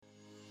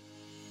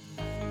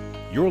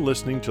You're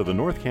listening to the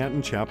North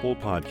Canton Chapel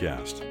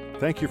podcast.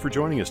 Thank you for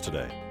joining us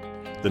today.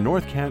 The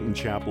North Canton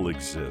Chapel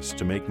exists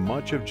to make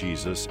much of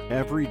Jesus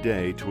every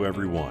day to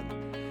everyone.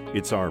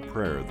 It's our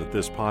prayer that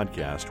this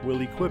podcast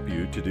will equip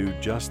you to do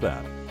just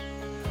that.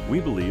 We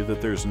believe that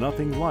there's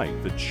nothing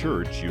like the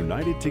church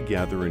united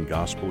together in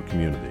gospel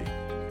community.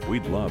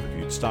 We'd love if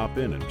you'd stop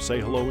in and say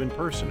hello in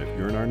person if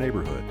you're in our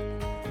neighborhood.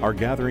 Our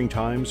gathering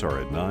times are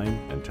at 9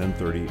 and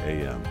 10:30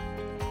 a.m.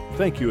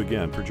 Thank you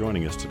again for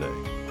joining us today.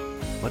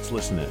 Let's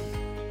listen in.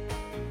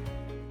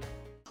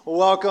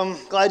 Welcome.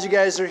 Glad you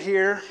guys are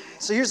here.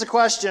 So here's a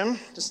question.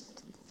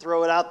 Just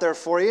throw it out there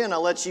for you, and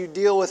I'll let you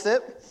deal with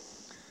it.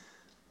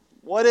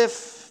 What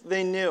if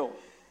they knew?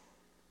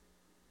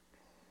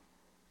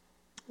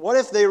 What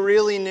if they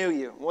really knew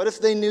you? What if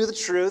they knew the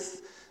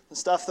truth, the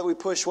stuff that we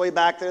push way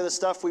back there, the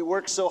stuff we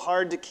work so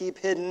hard to keep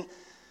hidden?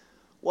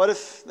 What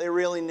if they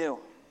really knew?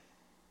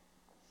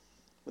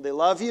 Would they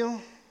love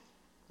you?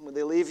 Would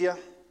they leave you?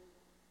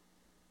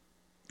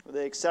 Would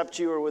they accept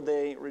you, or would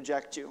they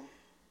reject you?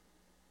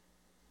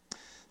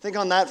 Think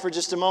on that for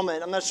just a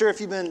moment. I'm not sure if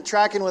you've been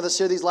tracking with us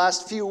here these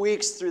last few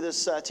weeks through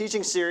this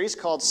teaching series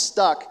called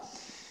Stuck.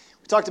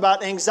 We talked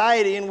about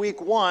anxiety in week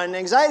 1.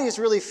 Anxiety is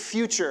really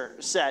future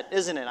set,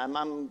 isn't it?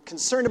 I'm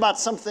concerned about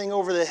something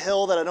over the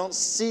hill that I don't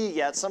see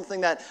yet,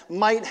 something that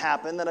might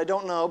happen that I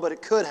don't know, but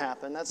it could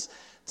happen. That's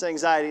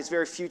anxiety. It's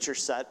very future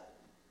set.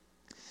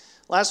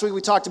 Last week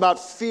we talked about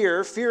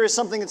fear. Fear is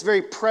something that's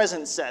very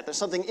present set. There's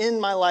something in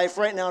my life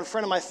right now in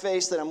front of my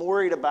face that I'm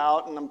worried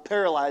about, and I'm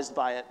paralyzed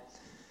by it.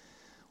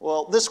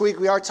 Well, this week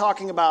we are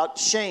talking about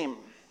shame.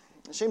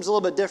 Shame's a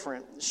little bit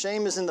different.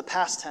 Shame is in the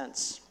past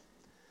tense.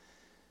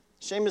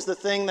 Shame is the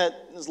thing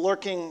that is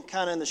lurking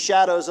kind of in the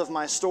shadows of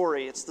my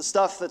story. It's the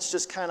stuff that's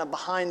just kind of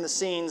behind the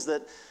scenes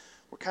that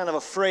we're kind of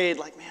afraid,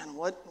 like, man,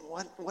 what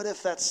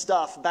if that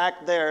stuff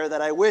back there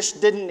that I wish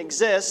didn't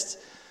exist,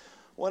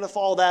 what if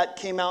all that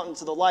came out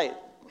into the light?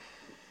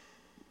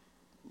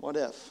 What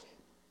if?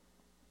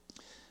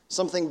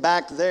 Something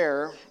back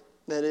there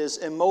that is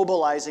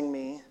immobilizing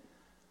me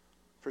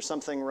for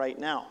something right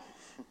now.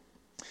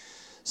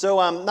 So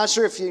I'm not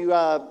sure if you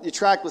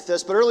tracked with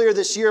this, but earlier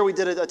this year we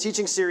did a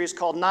teaching series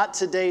called Not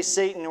Today,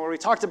 Satan, where we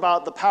talked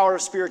about the power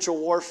of spiritual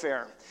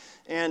warfare.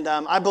 And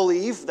I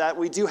believe that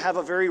we do have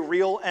a very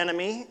real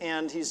enemy,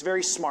 and he's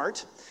very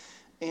smart.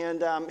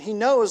 And he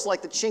knows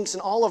like the chinks in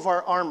all of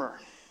our armor.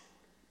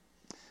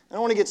 I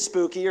don't want to get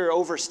spooky or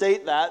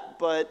overstate that,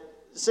 but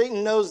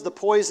Satan knows the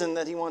poison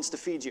that he wants to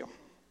feed you.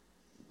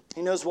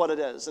 He knows what it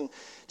is. And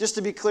just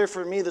to be clear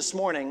for me this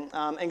morning,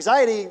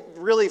 anxiety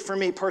really for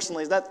me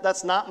personally,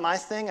 that's not my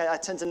thing. I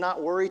tend to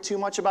not worry too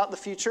much about the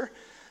future.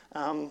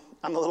 I'm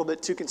a little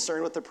bit too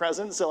concerned with the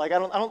present. So like I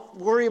don't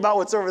worry about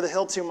what's over the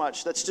hill too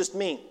much. That's just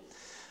me.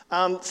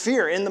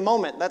 Fear in the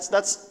moment,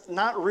 that's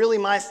not really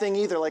my thing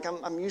either. Like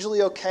I'm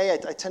usually okay.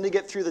 I tend to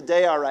get through the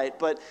day all right.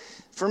 But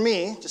for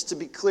me, just to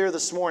be clear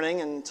this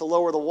morning and to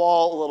lower the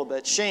wall a little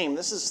bit, shame,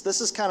 this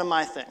is kind of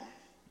my thing.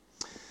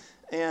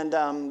 And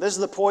this is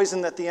the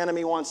poison that the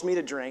enemy wants me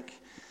to drink.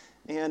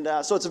 And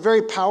so it's a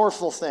very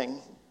powerful thing.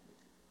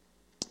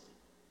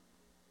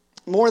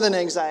 More than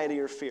anxiety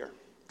or fear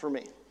for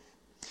me.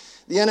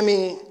 The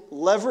enemy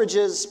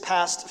leverages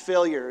past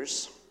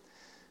failures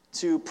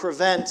to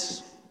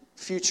prevent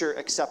future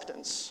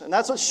acceptance. And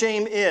that's what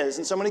shame is.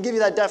 And so I'm going to give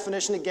you that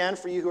definition again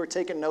for you who are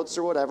taking notes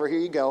or whatever. Here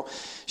you go.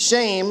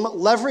 Shame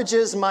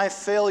leverages my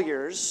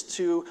failures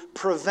to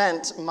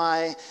prevent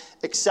my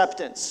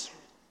acceptance.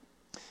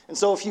 And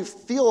so if you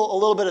feel a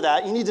little bit of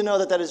that, you need to know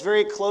that that is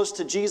very close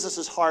to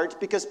Jesus' heart,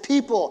 because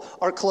people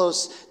are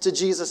close to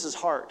Jesus'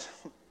 heart.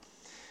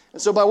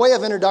 And so by way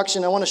of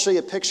introduction, I want to show you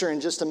a picture in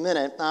just a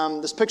minute.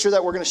 This picture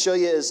that we're going to show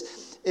you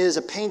is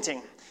a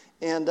painting.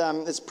 And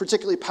it's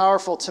particularly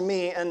powerful to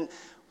me. And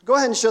go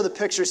ahead and show the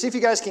picture. See if you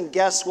guys can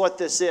guess what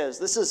this is.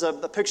 This is a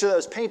picture that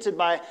was painted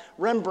by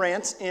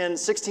Rembrandt in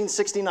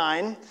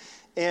 1669.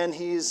 And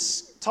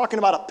he's talking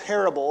about a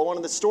parable, one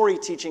of the story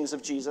teachings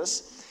of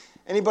Jesus.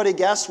 Anybody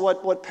guess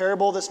what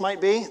parable this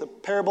might be? The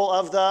parable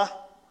of the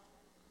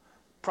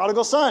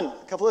prodigal son.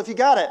 A couple of you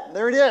got it.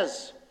 There it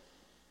is.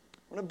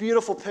 What a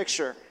beautiful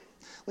picture.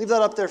 Leave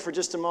that up there for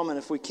just a moment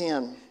if we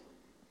can.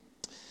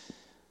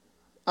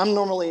 I'm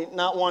normally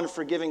not one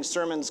for giving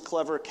sermons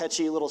clever,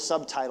 catchy little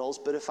subtitles,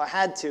 but if I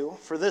had to,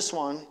 for this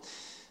one,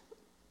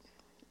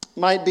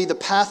 might be the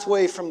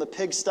pathway from the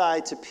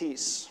pigsty to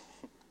peace.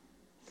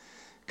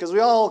 Because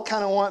we all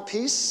kind of want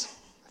peace,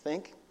 I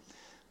think,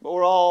 but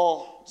we're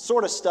all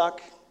sort of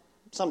stuck,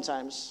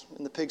 sometimes,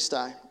 in the pigsty.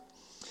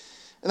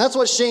 And that's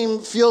what shame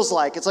feels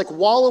like. It's like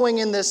wallowing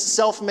in this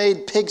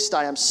self-made pigsty.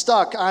 I'm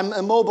stuck. I'm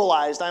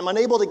immobilized. I'm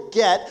unable to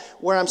get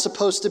where I'm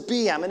supposed to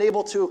be. I'm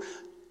unable to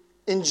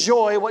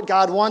enjoy what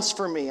God wants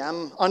for me.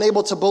 I'm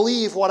unable to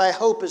believe what I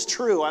hope is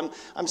true.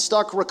 I'm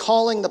stuck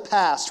recalling the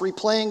past,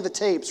 replaying the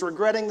tapes,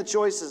 regretting the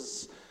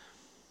choices.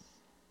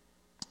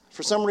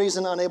 For some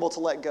reason, unable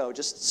to let go,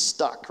 just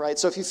stuck, right?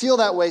 So if you feel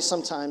that way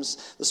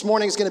sometimes, this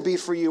morning is going to be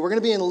for you. We're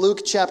going to be in Luke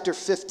chapter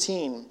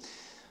 15.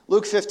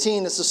 Luke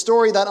 15 is a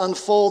story that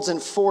unfolds in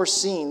four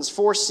scenes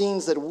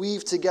that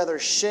weave together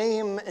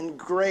shame and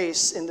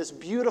grace in this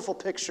beautiful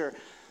picture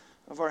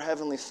of our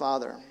Heavenly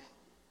Father.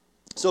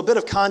 So a bit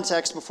of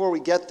context before we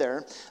get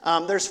there.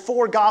 There's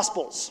four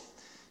Gospels.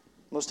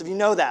 Most of you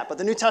know that, but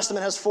the New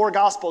Testament has four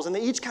Gospels, and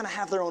they each kind of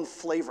have their own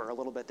flavor a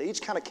little bit. They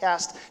each kind of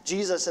cast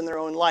Jesus in their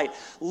own light.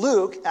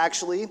 Luke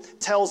actually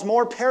tells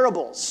more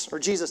parables, or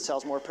Jesus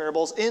tells more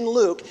parables in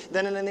Luke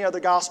than in any other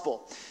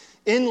Gospel.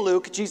 In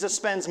Luke, Jesus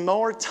spends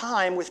more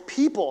time with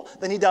people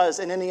than he does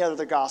in any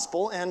other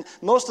gospel, and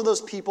most of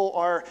those people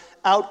are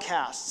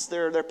outcasts.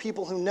 They're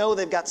people who know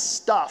they've got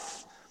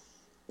stuff.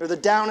 They're the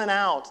down and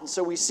out. And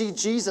so we see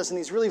Jesus in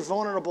these really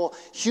vulnerable,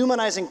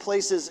 humanizing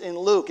places in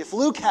Luke. If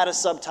Luke had a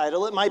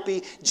subtitle, it might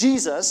be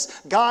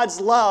Jesus, God's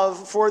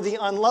love for the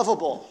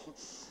unlovable.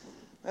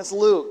 That's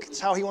Luke. It's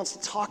how he wants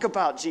to talk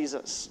about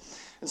Jesus.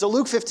 And so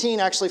Luke 15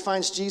 actually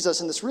finds Jesus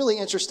in this really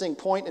interesting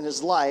point in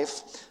his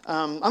life.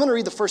 I'm going to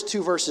read the first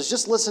two verses.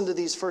 Just listen to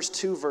these first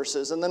two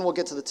verses, and then we'll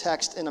get to the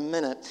text in a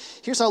minute.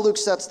 Here's how Luke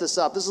sets this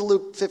up. This is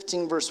Luke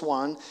 15, verse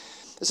 1.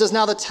 It says,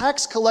 "Now the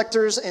tax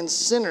collectors and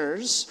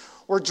sinners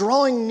were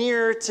drawing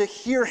near to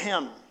hear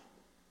him."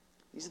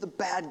 These are the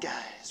bad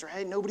guys,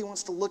 right? Nobody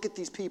wants to look at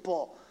these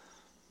people.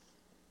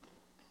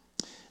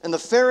 "And the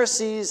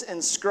Pharisees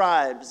and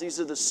scribes," these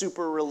are the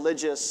super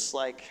religious,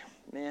 like,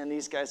 man,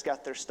 these guys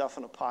got their stuff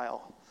in a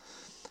pile.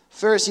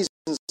 "Pharisees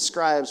and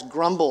scribes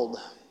grumbled,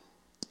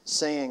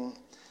 saying,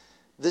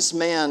 'This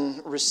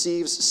man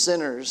receives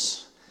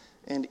sinners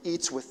and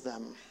eats with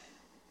them.'"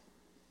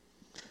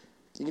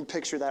 You can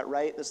picture that,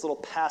 right? This little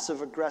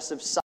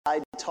passive-aggressive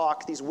side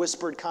talk, these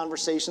whispered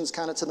conversations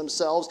kind of to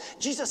themselves.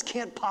 Jesus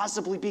can't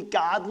possibly be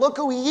God. Look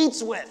who he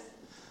eats with.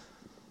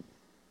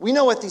 We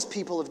know what these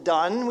people have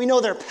done. We know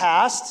their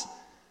past.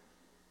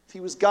 If he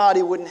was God,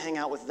 he wouldn't hang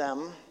out with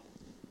them.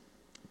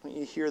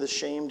 You hear the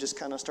shame just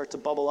kind of start to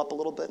bubble up a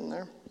little bit in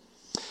there.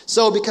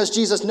 So because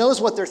Jesus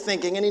knows what they're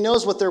thinking and he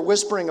knows what they're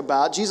whispering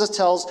about, Jesus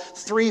tells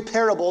three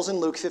parables in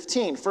Luke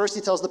 15. First, he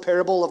tells the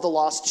parable of the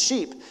lost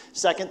sheep.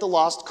 Second, the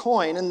lost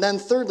coin. And then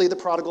thirdly, the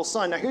prodigal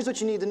son. Now, here's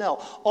what you need to know.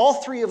 All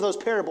three of those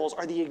parables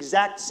are the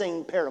exact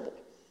same parable.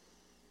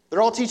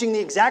 They're all teaching the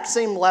exact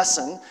same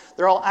lesson.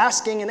 They're all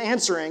asking and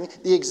answering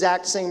the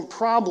exact same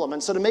problem.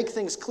 And so to make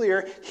things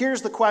clear,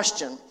 here's the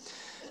question.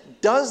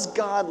 Does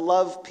God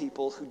love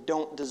people who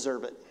don't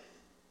deserve it?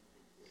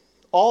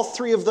 All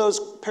three of those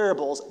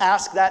parables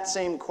ask that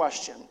same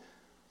question.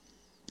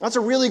 That's a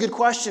really good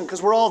question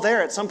because we're all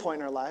there at some point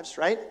in our lives,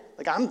 right?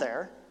 Like, I'm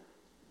there.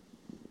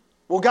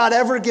 Will God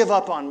ever give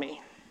up on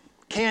me?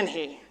 Can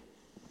he?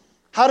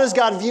 How does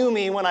God view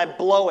me when I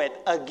blow it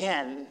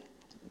again?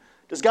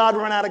 Does God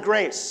run out of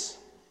grace?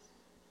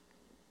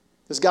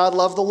 Does God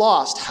love the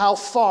lost? How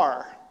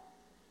far?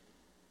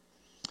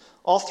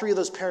 All three of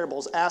those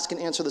parables ask and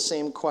answer the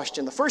same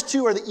question. The first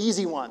two are the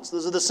easy ones.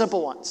 Those are the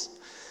simple ones.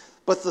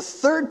 But the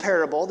third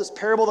parable, this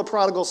parable of the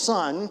prodigal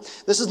son,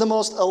 this is the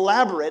most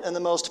elaborate and the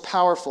most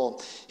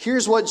powerful.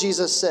 Here's what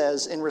Jesus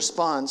says in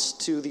response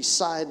to the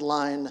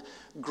sideline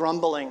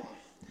grumbling.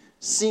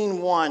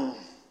 Scene 1.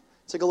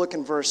 Take a look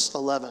in verse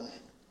 11.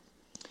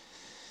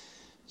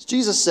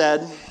 Jesus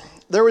said,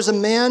 "There was a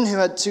man who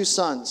had 2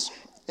 sons,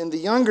 and the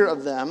younger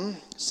of them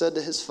said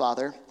to his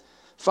father,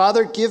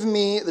 'Father, give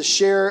me the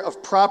share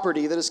of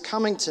property that is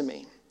coming to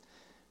me.'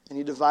 And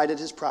he divided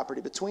his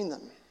property between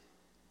them.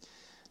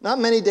 Not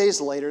many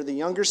days later, the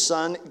younger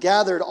son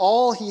gathered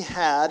all he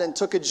had and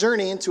took a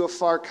journey into a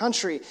far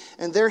country,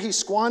 and there he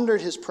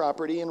squandered his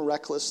property in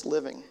reckless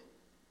living.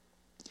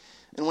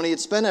 And when he had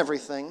spent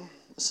everything,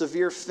 a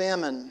severe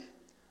famine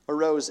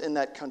arose in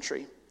that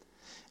country,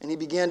 and he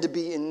began to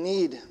be in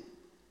need.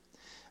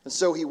 And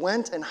so he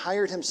went and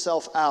hired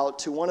himself out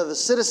to one of the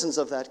citizens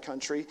of that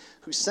country,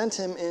 who sent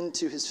him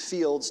into his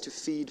fields to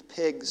feed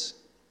pigs.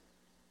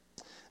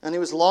 And he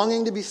was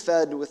longing to be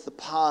fed with the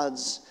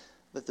pods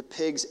that the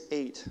pigs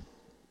ate,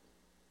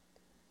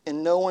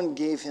 and no one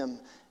gave him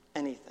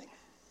anything."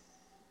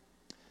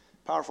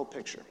 Powerful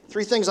picture.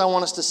 3 things I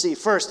want us to see.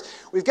 First,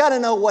 we've got to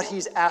know what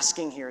he's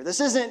asking here. This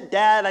isn't,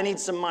 "Dad, I need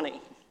some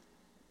money."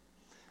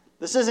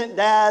 This isn't,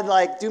 "Dad,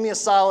 like, do me a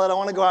solid. I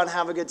want to go out and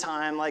have a good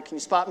time. Like, can you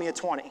spot me a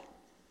 20?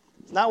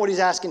 It's not what he's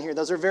asking here.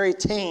 Those are very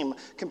tame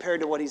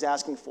compared to what he's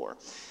asking for.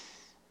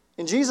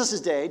 In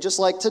Jesus' day, just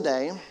like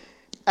today,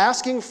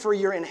 asking for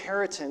your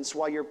inheritance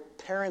while your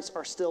parents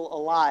are still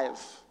alive,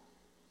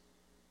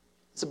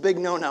 it's a big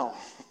no-no.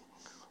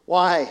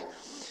 Why?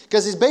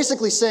 Because he's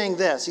basically saying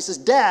this. He says,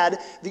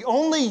 "Dad, the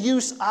only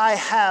use I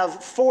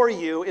have for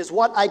you is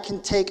what I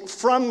can take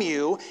from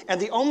you,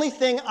 and the only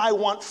thing I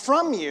want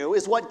from you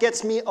is what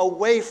gets me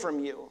away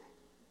from you.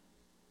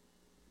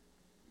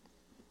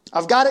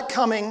 I've got it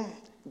coming.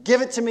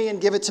 Give it to me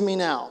and give it to me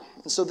now."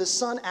 And so this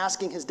son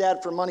asking his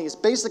dad for money is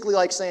basically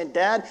like saying,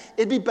 "Dad,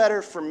 it'd be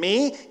better for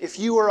me if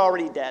you were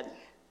already dead."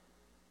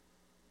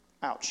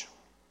 Ouch.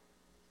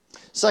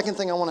 Second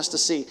thing I want us to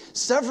see.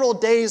 Several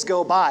days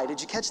go by. Did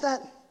you catch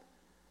that?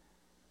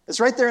 It's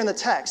right there in the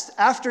text.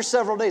 After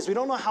several days. We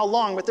don't know how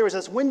long, but there was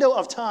this window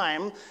of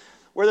time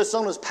where the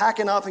son was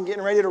packing up and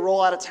getting ready to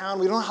roll out of town.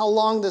 We don't know how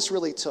long this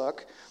really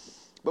took,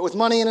 but with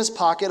money in his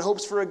pocket,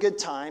 hopes for a good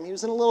time, he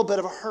was in a little bit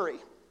of a hurry.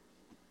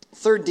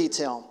 Third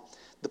detail,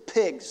 the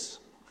pigs.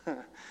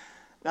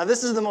 Now,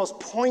 this is the most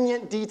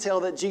poignant detail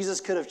that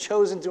Jesus could have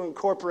chosen to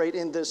incorporate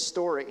in this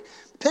story.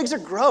 Pigs are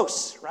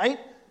gross, right?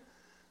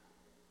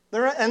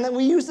 And then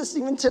we use this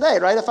even today,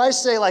 right? If I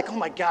say, like, oh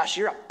my gosh,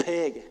 you're a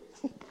pig.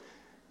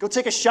 Go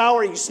take a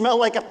shower, you smell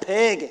like a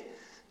pig.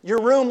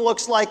 Your room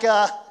looks like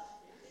a...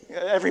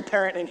 Every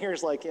parent in here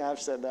is like, yeah,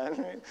 I've said that,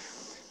 right?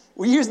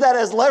 We use that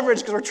as leverage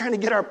because we're trying to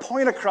get our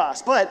point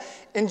across. But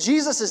in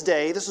Jesus'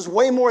 day, this was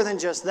way more than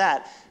just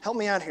that. Help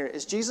me out here.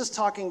 Is Jesus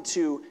talking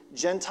to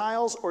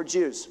Gentiles or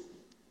Jews?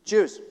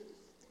 Jews,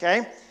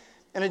 okay?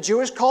 In a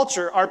Jewish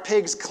culture, are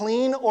pigs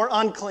clean or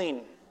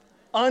unclean?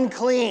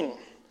 Unclean.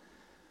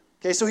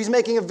 Okay, so he's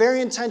making a very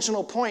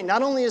intentional point.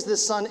 Not only is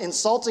this son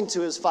insulting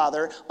to his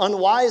father,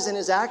 unwise in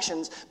his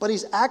actions, but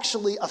he's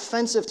actually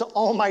offensive to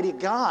Almighty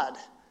God.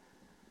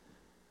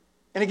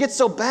 And it gets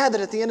so bad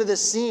that at the end of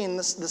this scene,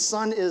 the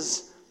son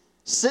is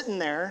sitting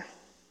there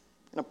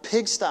in a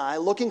pigsty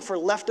looking for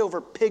leftover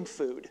pig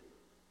food.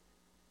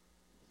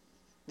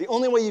 The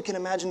only way you can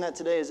imagine that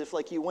today is if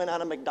like you went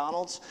out of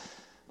McDonald's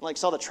and like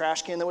saw the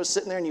trash can that was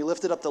sitting there and you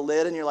lifted up the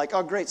lid and you're like,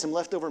 oh great, some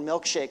leftover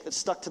milkshake that's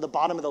stuck to the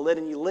bottom of the lid,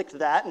 and you licked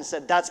that and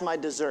said, that's my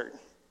dessert.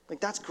 Like,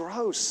 that's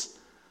gross.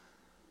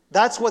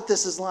 That's what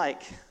this is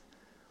like.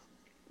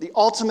 The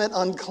ultimate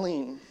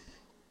unclean.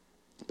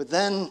 But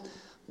then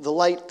the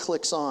light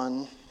clicks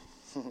on.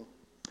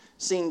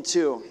 Scene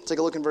 2. Take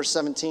a look in verse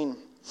 17.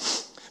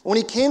 When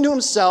he came to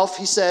himself,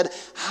 he said,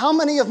 how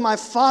many of my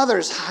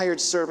father's hired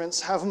servants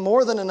have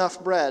more than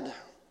enough bread?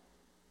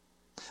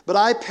 But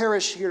I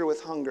perish here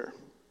with hunger.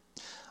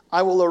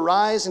 I will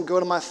arise and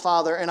go to my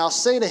father, and I'll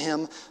say to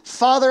him,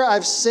 Father,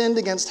 I've sinned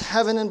against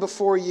heaven and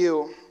before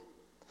you.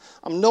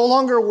 I'm no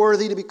longer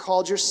worthy to be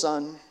called your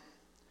son.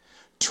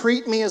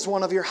 Treat me as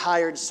one of your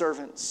hired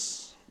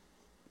servants.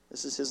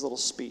 This is his little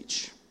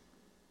speech.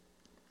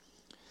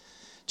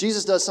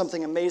 Jesus does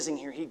something amazing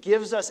here. He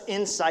gives us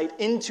insight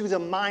into the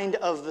mind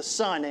of the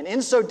son. And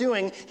in so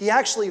doing, he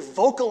actually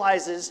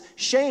vocalizes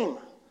shame.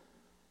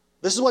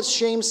 This is what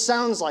shame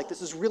sounds like.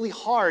 This is really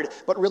hard,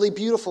 but really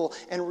beautiful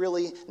and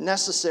really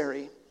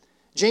necessary.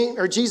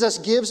 Jesus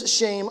gives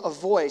shame a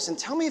voice. And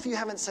tell me if you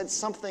haven't said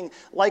something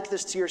like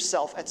this to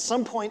yourself at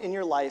some point in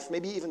your life,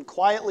 maybe even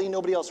quietly,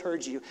 nobody else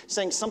heard you,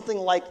 saying something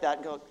like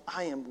that, go,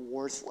 I am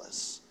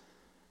worthless.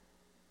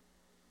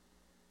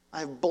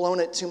 I've blown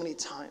it too many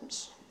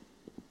times.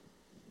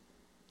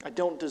 I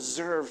don't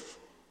deserve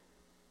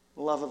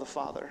the love of the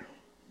Father.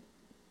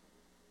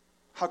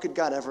 How could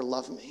God ever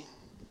love me?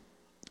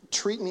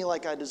 Treat me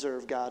like I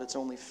deserve, God. It's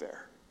only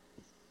fair.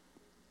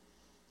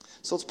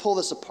 So let's pull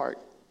this apart.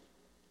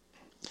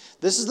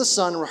 This is the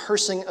son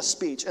rehearsing a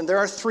speech, and there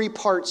are 3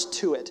 parts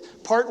to it.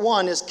 Part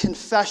 1 is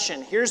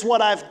confession. Here's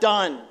what I've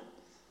done.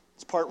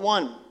 It's part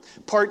 1.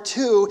 Part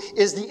 2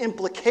 is the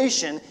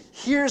implication.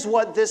 Here's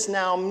what this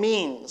now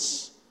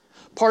means.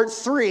 Part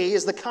 3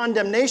 is the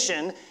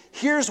condemnation.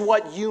 Here's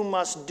what you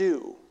must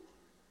do.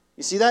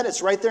 You see that?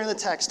 It's right there in the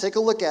text. Take a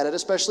look at it,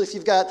 especially if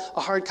you've got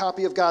a hard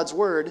copy of God's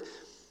word.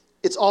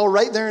 It's all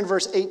right there in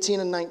verse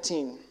 18 and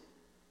 19.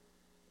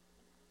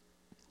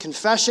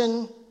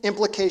 Confession,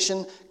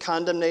 implication,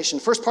 condemnation.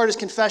 First part is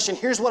confession.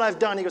 Here's what I've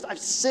done. He goes, I've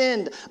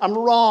sinned. I'm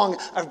wrong.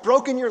 I've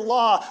broken your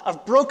law.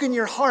 I've broken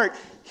your heart.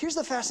 Here's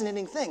the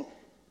fascinating thing.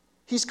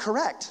 He's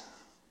correct.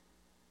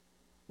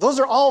 Those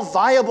are all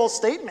viable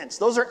statements.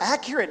 Those are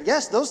accurate.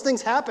 Yes, those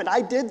things happened.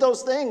 I did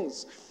those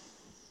things.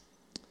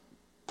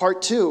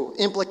 Part 2,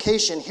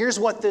 implication. Here's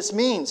what this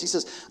means. He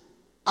says,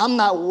 I'm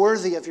not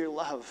worthy of your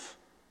love.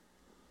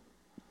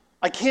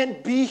 I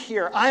can't be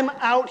here. I'm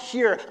out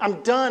here.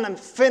 I'm done. I'm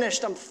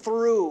finished. I'm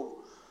through.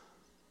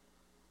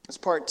 That's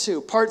part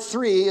 2. Part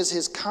 3 is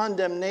his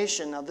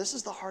condemnation. Now, this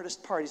is the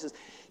hardest part. He says,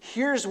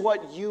 here's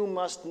what you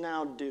must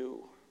now do.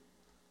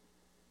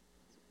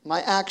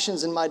 My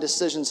actions and my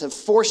decisions have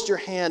forced your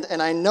hand,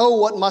 and I know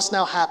what must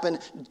now happen.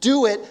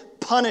 Do it.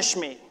 Punish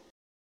me.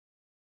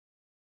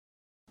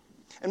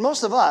 And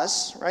most of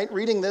us, right,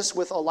 reading this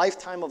with a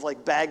lifetime of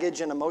like baggage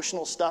and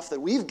emotional stuff that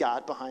we've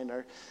got behind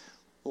our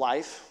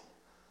life,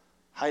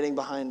 hiding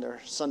behind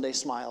our Sunday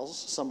smiles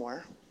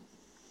somewhere,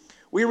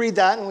 we read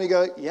that and we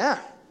go, yeah,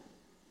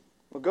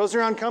 what goes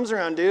around comes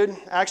around, dude.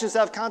 Actions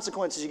have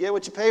consequences. You get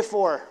what you pay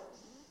for,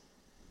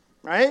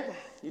 right?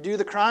 You do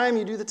the crime,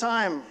 you do the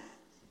time.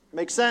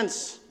 Makes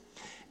sense.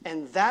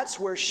 And that's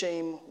where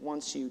shame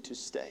wants you to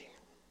stay.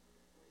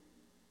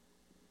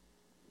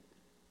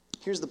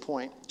 Here's the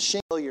point.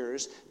 Shame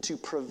failures to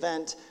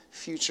prevent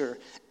future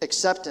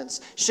acceptance.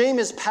 Shame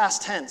is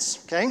past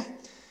tense, okay?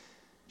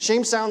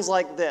 Shame sounds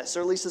like this, or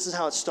at least this is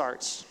how it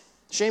starts.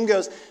 Shame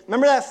goes,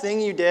 remember that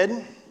thing you did?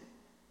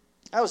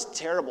 That was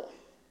terrible.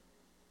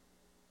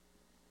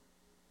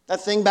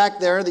 That thing back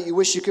there that you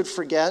wish you could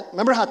forget,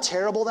 remember how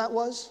terrible that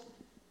was?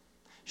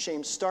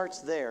 Shame starts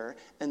there,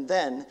 and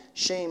then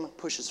shame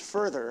pushes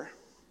further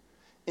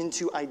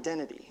into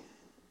identity.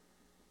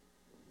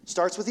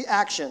 Starts with the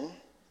action,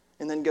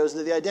 And then goes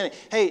into the identity.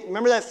 Hey,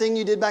 remember that thing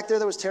you did back there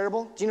that was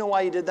terrible? Do you know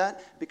why you did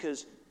that?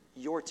 Because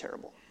you're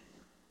terrible.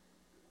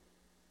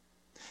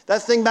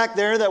 That thing back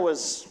there that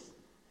was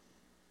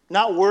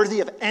not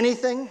worthy of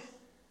anything, do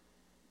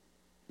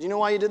you know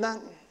why you did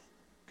that?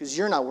 Because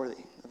you're not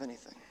worthy of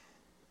anything.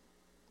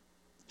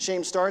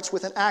 Shame starts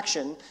with an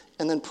action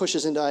and then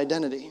pushes into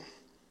identity.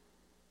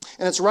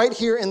 And it's right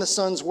here in the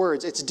Son's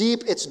words. It's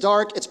deep, it's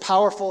dark, it's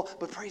powerful,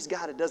 but praise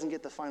God, it doesn't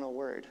get the final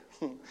word.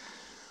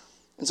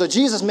 And so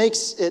Jesus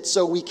makes it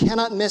so we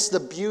cannot miss the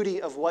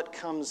beauty of what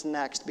comes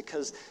next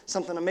because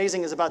something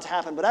amazing is about to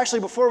happen. But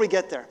actually, before we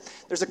get there,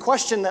 there's a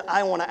question that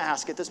I want to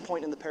ask at this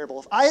point in the parable.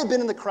 If I had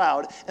been in the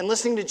crowd and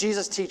listening to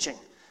Jesus teaching,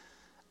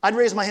 I'd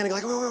raise my hand and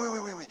go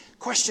like, wait.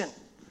 Question.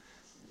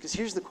 Because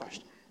here's the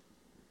question.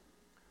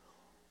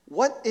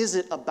 What is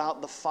it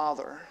about the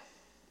Father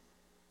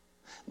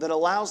that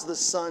allows the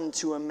Son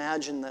to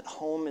imagine that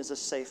home is a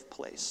safe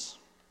place?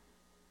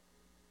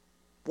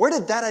 Where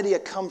did that idea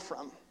come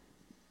from?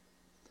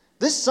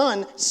 This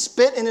son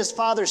spit in his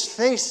father's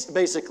face,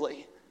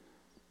 basically.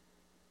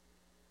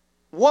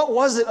 What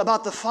was it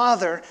about the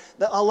father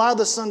that allowed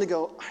the son to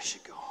go, I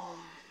should go home?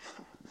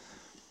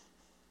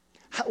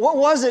 What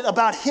was it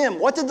about him?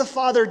 What did the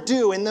father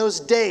do in those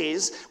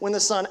days when the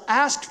son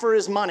asked for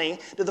his money?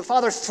 Did the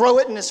father throw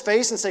it in his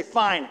face and say,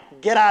 fine,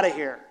 get out of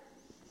here?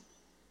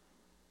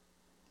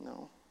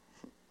 No.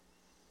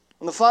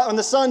 When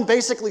the son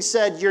basically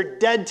said, you're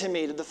dead to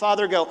me, did the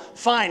father go,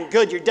 fine,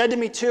 good, you're dead to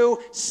me too,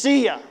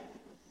 see ya?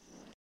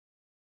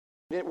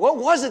 What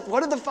was it?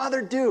 What did the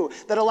Father do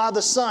that allowed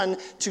the Son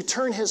to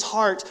turn his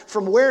heart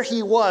from where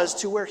he was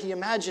to where he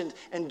imagined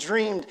and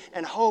dreamed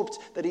and hoped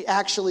that he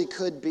actually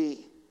could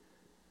be?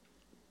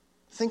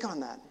 Think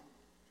on that.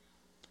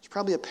 There's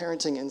probably a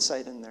parenting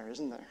insight in there,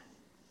 isn't there?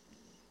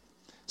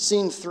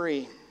 Scene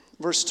 3,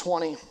 verse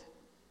 20.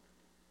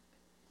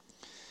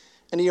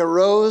 And he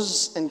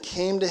arose and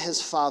came to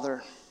his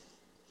father.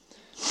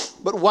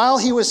 But while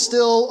he was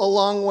still a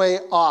long way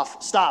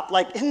off, stop.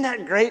 Like, isn't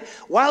that great?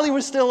 While he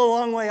was still a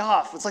long way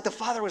off, it's like the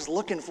father was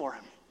looking for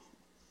him.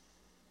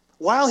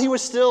 While he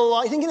was still,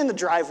 he didn't get in the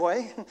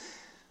driveway.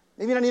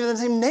 Maybe not even in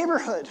the same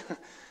neighborhood.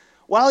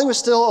 While he was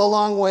still a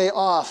long way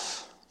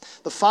off,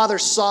 the father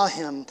saw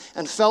him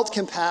and felt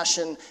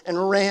compassion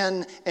and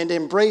ran and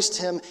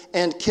embraced him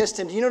and kissed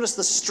him. Do you notice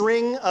the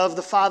string of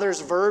the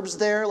father's verbs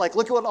there? Like,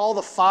 look at what all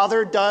the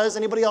father does.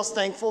 Anybody else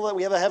thankful that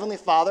we have a heavenly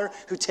father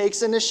who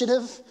takes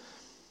initiative?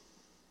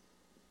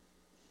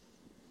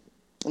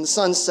 And the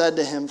son said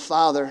to him,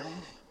 Father,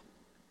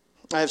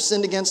 I have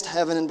sinned against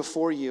heaven and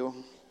before you.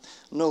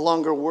 I'm no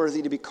longer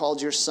worthy to be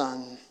called your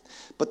son.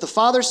 But the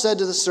father said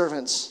to the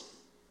servants,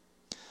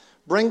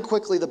 bring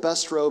quickly the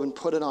best robe and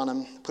put it on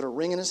him. Put a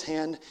ring in his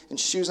hand and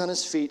shoes on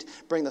his feet.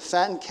 Bring the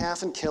fattened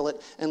calf and kill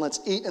it, and let's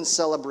eat and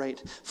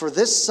celebrate. For my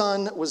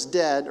son was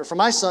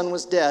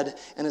dead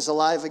and is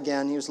alive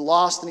again. He was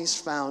lost and he's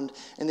found.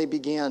 And they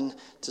began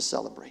to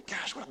celebrate.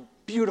 Gosh, what a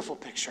beautiful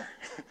picture.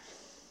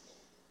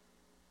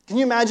 Can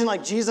you imagine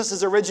like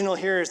Jesus' original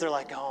hearers? They're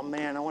like, oh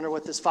man, I wonder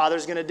what this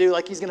father's going to do.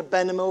 Like he's going to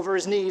bend him over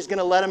his knee. He's going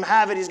to let him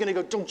have it. He's going to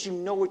go, don't you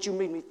know what you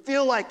made me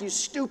feel like, you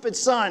stupid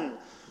son?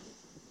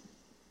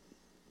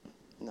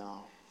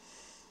 No.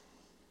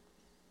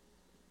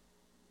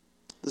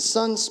 The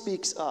son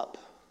speaks up.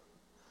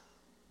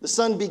 The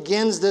son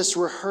begins this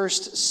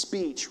rehearsed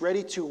speech,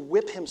 ready to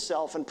whip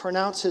himself and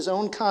pronounce his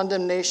own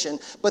condemnation.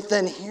 But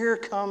then here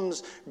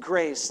comes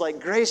grace. Like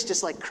grace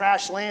just like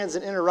crash lands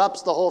and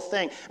interrupts the whole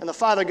thing. And the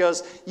father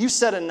goes, you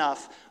said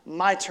enough.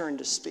 My turn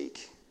to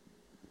speak.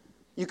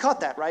 You caught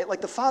that, right?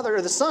 Like the father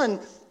or the son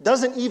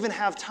doesn't even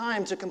have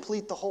time to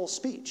complete the whole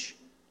speech.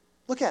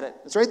 Look at it.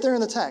 It's right there in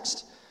the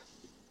text.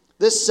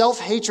 This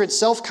self-hatred,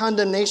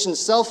 self-condemnation,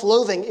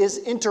 self-loathing is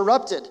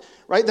interrupted.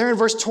 Right there in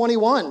verse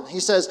 21, he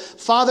says,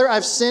 Father,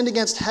 I've sinned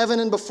against heaven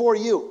and before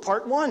you.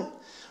 Part 1.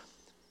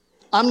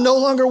 I'm no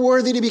longer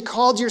worthy to be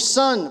called your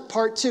son.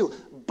 Part 2.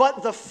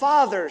 But the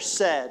father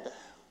said.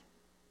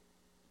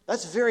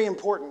 That's very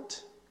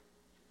important.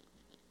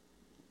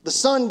 The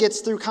son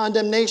gets through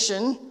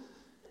condemnation.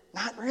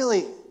 Not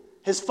really.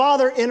 His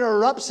father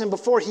interrupts him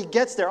before he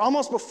gets there.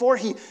 Almost before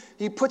he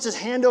puts his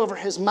hand over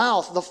his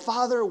mouth. The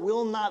father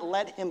will not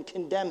let him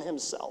condemn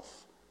himself.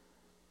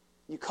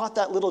 You caught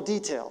that little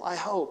detail, I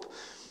hope.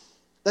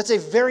 That's a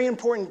very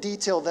important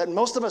detail that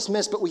most of us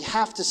miss, but we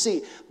have to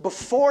see.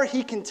 Before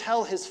he can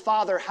tell his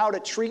father how to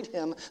treat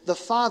him, the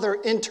father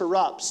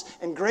interrupts.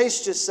 And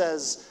grace just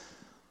says,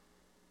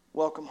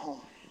 welcome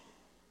home.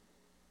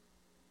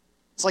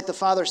 It's like the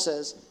father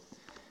says,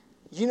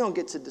 you don't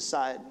get to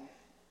decide.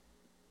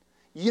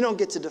 You don't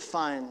get to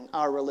define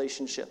our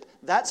relationship.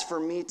 That's for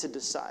me to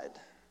decide.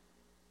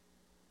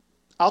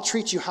 I'll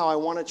treat you how I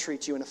want to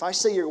treat you. And if I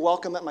say you're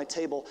welcome at my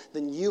table,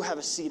 then you have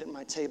a seat at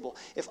my table.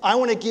 If I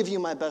want to give you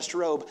my best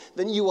robe,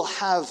 then you will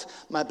have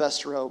my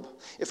best robe.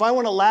 If I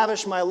want to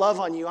lavish my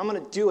love on you, I'm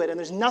going to do it. And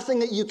there's nothing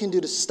that you can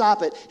do to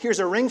stop it. Here's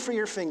a ring for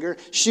your finger,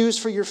 shoes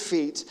for your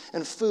feet,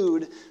 and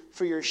food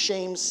for your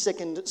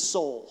shame-sickened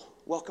soul.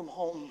 Welcome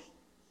home.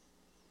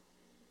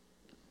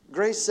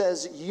 Grace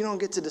says you don't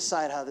get to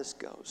decide how this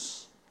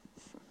goes.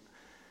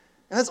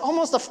 And that's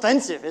almost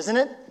offensive, isn't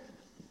it?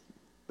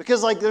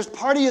 Because there's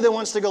part of you that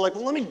wants to go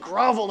well, let me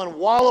grovel and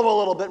wallow a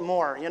little bit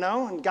more,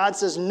 And God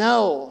says,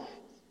 no.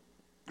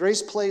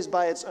 Grace plays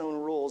by its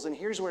own rules. And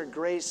here's where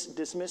grace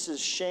dismisses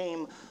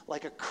shame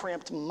like a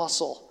cramped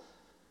muscle.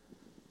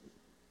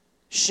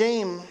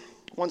 Shame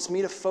wants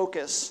me to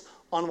focus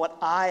on what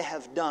I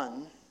have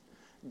done.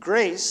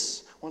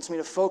 Grace wants me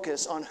to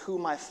focus on who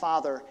my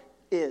Father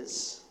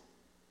is.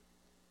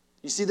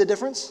 You see the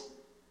difference?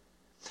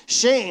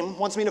 Shame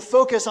wants me to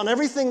focus on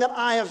everything that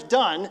I have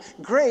done.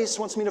 Grace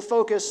wants me to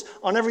focus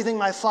on everything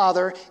my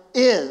Father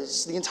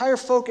is. The entire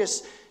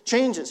focus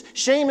changes.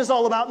 Shame is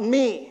all about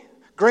me.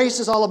 Grace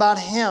is all about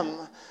Him.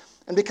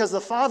 And because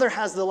the Father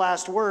has the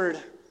last word,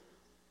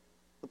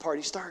 the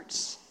party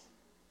starts.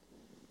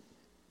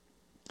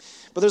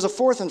 But there's a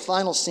fourth and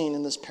final scene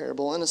in this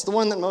parable, and it's the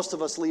one that most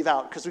of us leave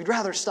out because we'd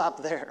rather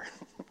stop there.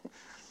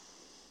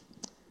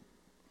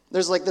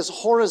 There's this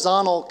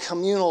horizontal,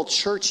 communal,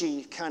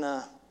 churchy kind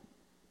of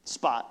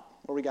spot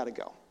where we got to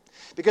go.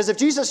 Because if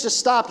Jesus just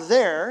stopped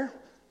there,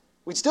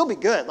 we'd still be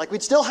good.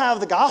 We'd still have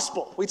the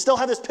gospel. We'd still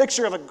have this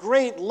picture of a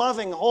great,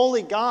 loving,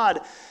 holy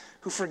God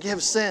who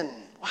forgives sin.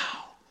 Wow.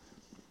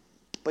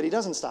 But He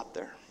doesn't stop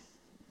there.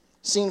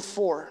 Scene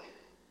 4.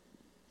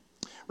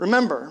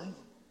 Remember,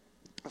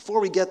 before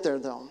we get there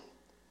though,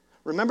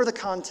 remember the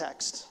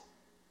context.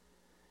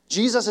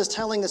 Jesus is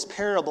telling this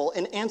parable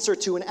in answer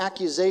to an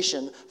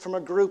accusation from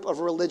a group of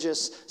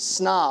religious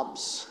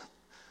snobs.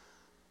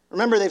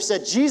 Remember, they've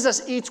said,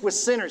 Jesus eats with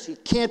sinners. He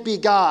can't be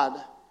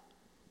God.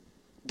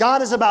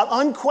 God is about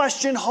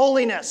unquestioned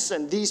holiness,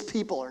 and these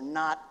people are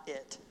not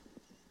it.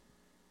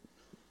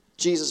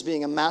 Jesus,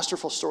 being a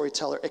masterful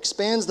storyteller,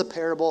 expands the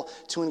parable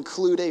to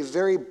include a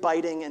very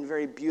biting and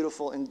very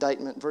beautiful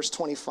indictment. Verse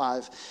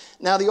 25.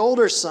 Now the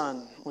older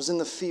son was in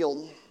the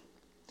field,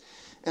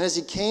 and as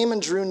he came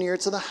and drew near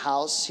to the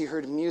house, he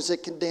heard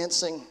music and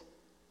dancing.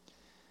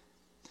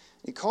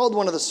 He called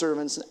one of the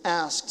servants and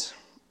asked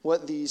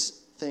what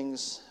these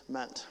things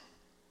meant.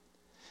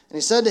 And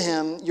he said to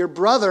him, your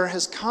brother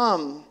has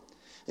come,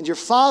 and your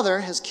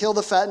father has killed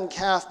the fattened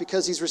calf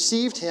because he's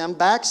received him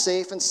back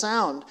safe and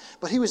sound.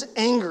 But he was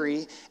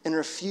angry and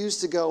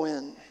refused to go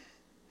in.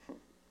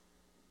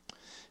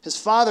 His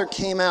father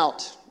came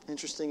out.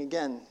 Interesting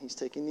again, he's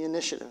taking the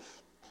initiative.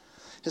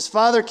 His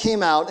father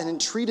came out and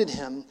entreated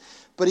him,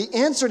 but he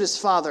answered his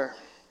father,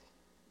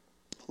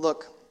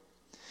 look,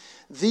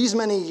 these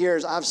many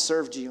years I've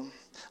served you.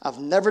 I've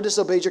never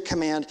disobeyed your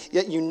command,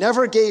 yet you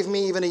never gave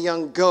me even a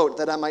young goat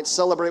that I might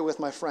celebrate with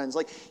my friends.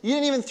 You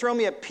didn't even throw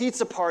me a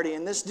pizza party,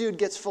 and this dude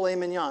gets filet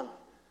mignon.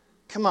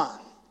 Come on.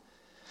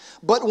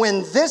 But when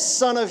this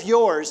son of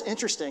yours,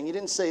 interesting, he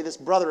didn't say this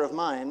brother of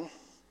mine.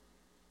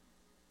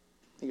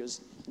 He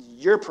goes,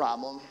 your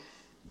problem.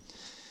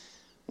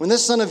 When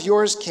this son of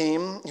yours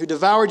came, who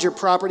devoured your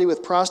property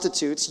with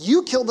prostitutes,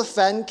 you killed the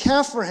fattened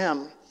calf for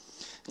him.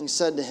 And he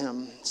said to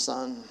him,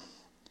 son,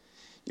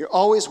 you're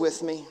always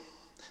with me.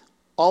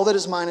 All that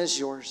is mine is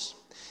yours.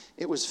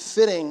 It was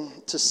fitting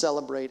to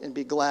celebrate and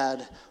be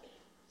glad.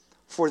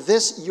 For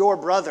this your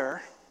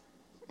brother,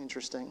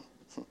 interesting,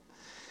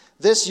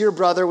 this your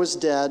brother was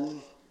dead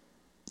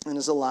and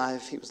is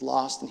alive. He was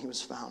lost and he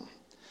was found.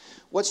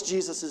 What's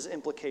Jesus'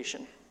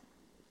 implication?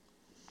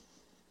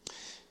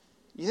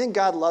 You think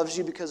God loves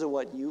you because of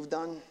what you've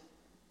done?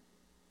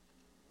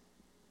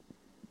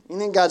 You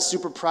think God's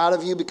super proud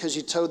of you because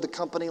you towed the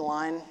company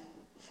line?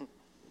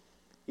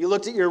 You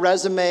looked at your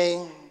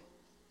resume,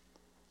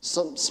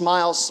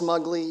 smile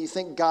smugly. You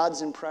think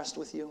God's impressed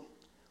with you?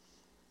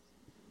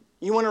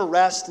 You want to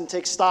rest and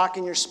take stock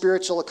in your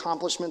spiritual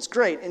accomplishments?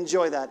 Great,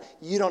 enjoy that.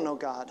 You don't know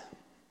God.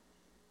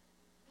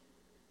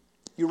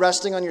 You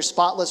resting on your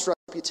spotless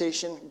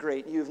reputation?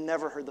 Great, you've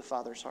never heard the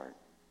Father's heart.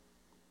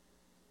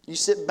 You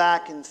sit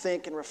back and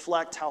think and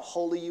reflect how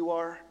holy you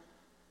are,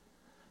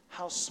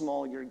 how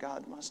small your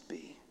God must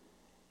be.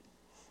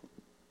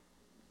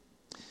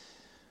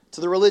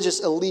 To the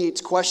religious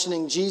elite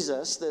questioning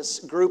Jesus, this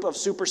group of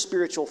super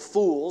spiritual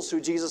fools who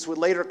Jesus would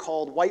later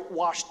call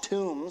whitewashed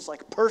tombs,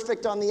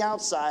 perfect on the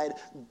outside,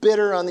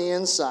 bitter on the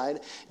inside,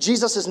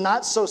 Jesus'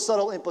 not so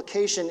subtle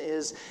implication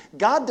is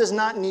God does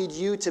not need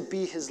you to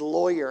be his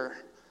lawyer,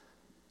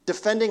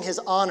 defending his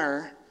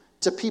honor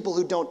to people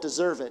who don't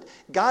deserve it.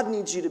 God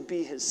needs you to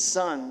be his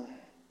son,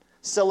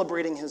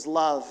 celebrating his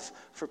love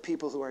for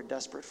people who are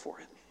desperate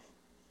for it.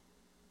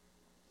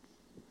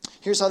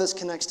 Here's how this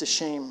connects to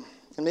shame.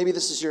 And maybe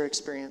this is your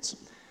experience.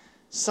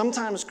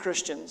 Sometimes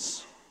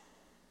Christians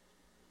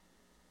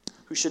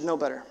who should know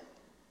better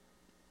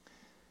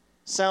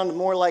sound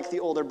more like the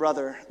older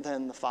brother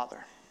than the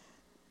father.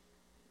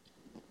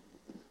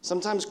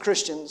 Sometimes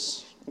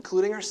Christians,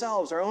 including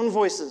ourselves, our own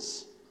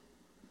voices,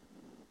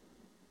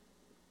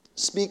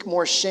 speak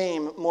more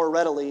shame more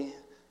readily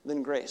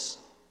than grace.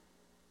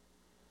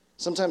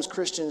 Sometimes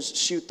Christians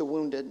shoot the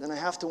wounded, and I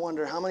have to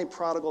wonder how many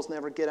prodigals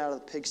never get out of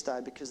the pigsty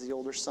because the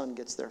older son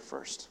gets there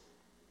first.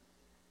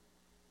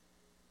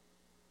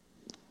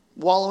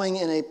 Wallowing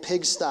in a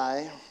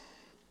pigsty,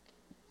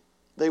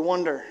 they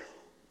wonder,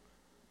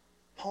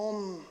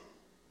 home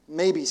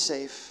may be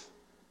safe,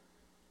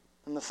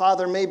 And the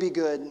Father may be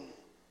good,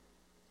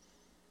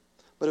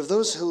 but if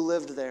those who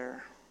lived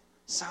there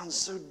sound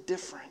so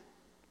different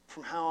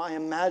from how I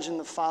imagine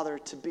the Father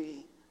to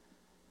be,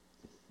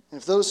 and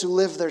if those who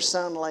live there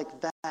sound like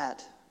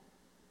that,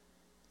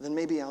 then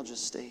maybe I'll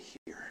just stay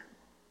here.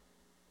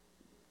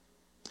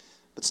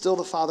 But still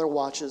the Father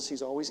watches.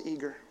 He's always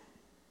eager.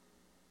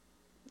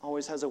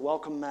 Always has a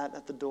welcome mat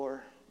at the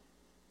door,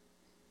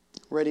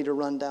 ready to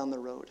run down the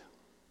road.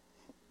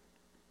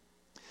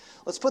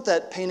 Let's put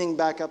that painting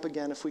back up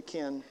again if we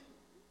can.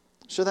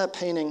 Show that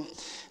painting.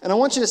 And I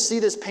want you to see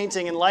this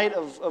painting in light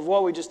of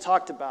what we just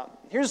talked about.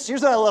 Here's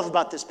what I love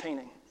about this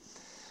painting.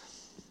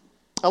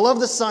 I love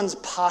the son's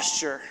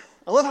posture.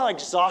 I love how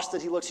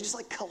exhausted he looks. He just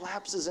like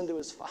collapses into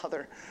his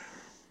father.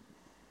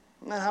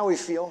 Isn't that how we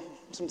feel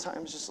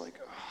sometimes? Just like,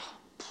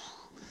 oh.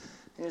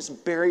 He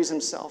just buries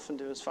himself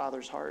into his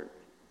father's heart.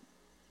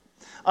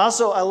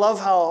 Also, I love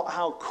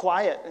how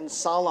quiet and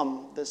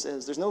solemn this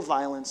is. There's no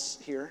violence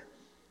here.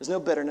 There's no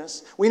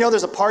bitterness. We know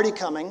there's a party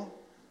coming,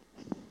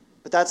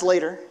 but that's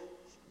later.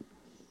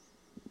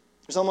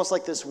 There's almost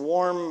like this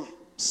warm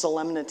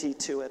solemnity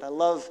to it. I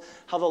love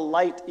how the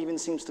light even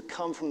seems to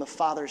come from the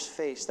Father's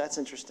face. That's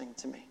interesting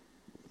to me.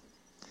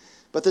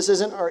 But this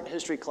isn't art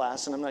history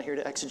class, and I'm not here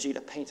to exegete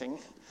a painting.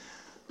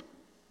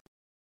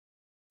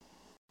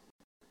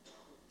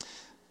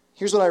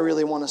 Here's what I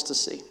really want us to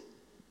see.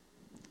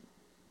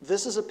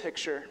 This is a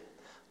picture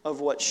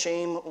of what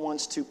shame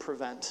wants to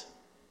prevent.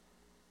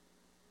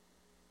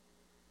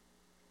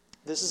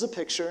 This is a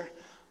picture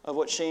of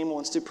what shame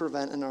wants to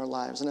prevent in our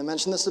lives. And I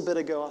mentioned this a bit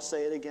ago, I'll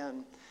say it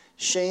again.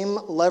 Shame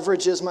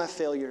leverages my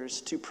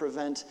failures to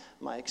prevent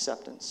my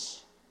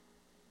acceptance.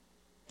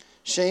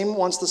 Shame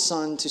wants the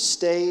son to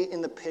stay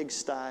in the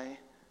pigsty,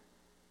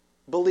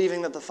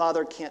 believing that the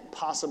Father can't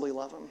possibly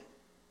love him.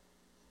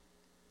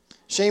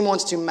 Shame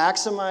wants to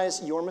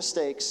maximize your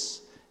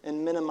mistakes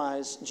and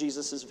minimize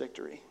Jesus'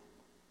 victory.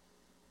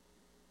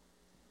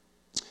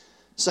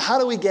 So how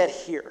do we get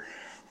here?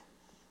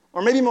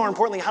 Or maybe more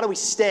importantly, how do we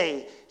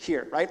stay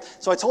here, right?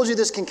 So I told you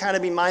this can kind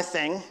of be my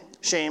thing,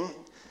 shame.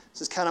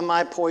 This is kind of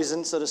my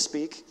poison, so to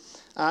speak.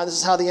 This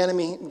is how the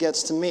enemy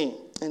gets to me.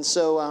 And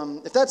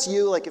so if that's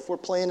you, like if we're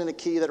playing in a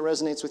key that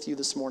resonates with you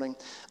this morning,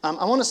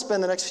 I want to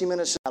spend the next few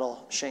minutes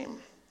battle shame.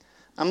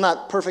 I'm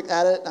not perfect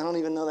at it. I don't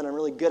even know that I'm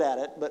really good at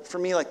it. But for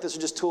me, like, this are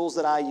just tools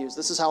that I use.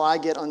 This is how I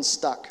get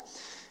unstuck.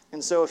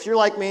 And so if you're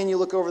like me and you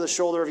look over the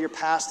shoulder of your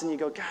past and you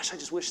go, gosh, I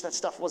just wish that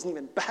stuff wasn't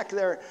even back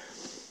there.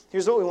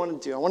 Here's what we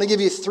want to do. I want to give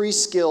you 3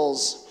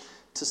 skills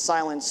to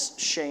silence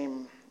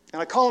shame.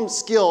 And I call them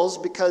skills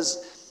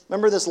because,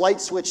 remember this light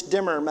switch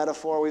dimmer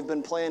metaphor we've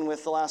been playing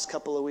with the last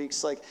couple of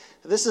weeks? Like,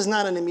 this is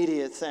not an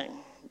immediate thing.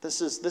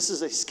 This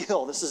is a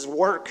skill. This is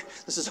work.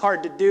 This is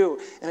hard to do,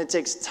 and it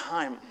takes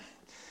time.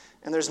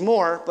 And there's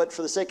more, but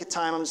for the sake of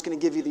time, I'm just going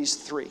to give you these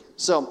 3.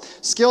 So,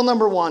 skill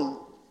number 1,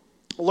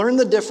 learn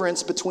the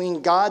difference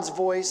between God's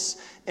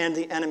voice and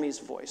the enemy's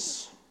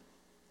voice.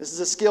 This is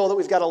a skill that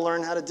we've got to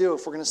learn how to do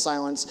if we're going to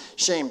silence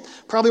shame.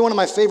 Probably one of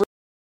my favorite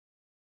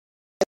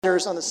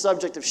writers on the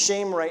subject of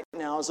shame right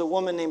now is a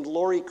woman named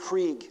Lori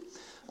Krieg.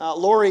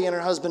 Lori and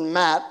her husband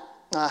Matt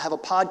have a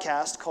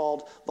podcast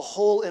called The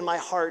Hole in My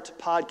Heart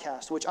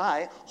podcast, which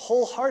I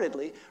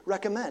wholeheartedly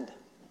recommend.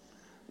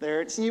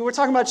 See, we're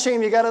talking about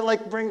shame. You got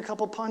to bring a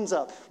couple puns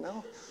up.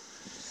 No?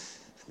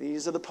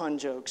 These are the pun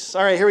jokes.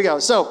 All right, here we go.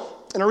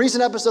 So, in a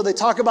recent episode, they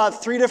talk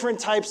about 3 different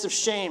types of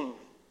shame.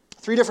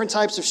 3 different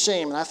types of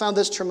shame, and I found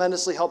this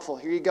tremendously helpful.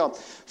 Here you go.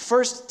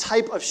 First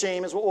type of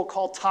shame is what we'll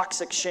call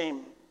toxic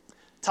shame.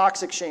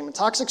 Toxic shame. And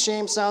toxic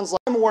shame sounds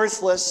like I'm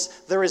worthless.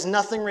 There is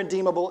nothing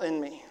redeemable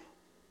in me.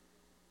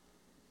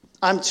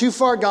 I'm too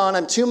far gone.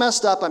 I'm too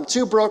messed up. I'm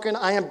too broken.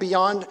 I am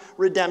beyond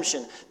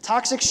redemption.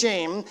 Toxic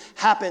shame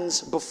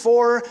happens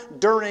before,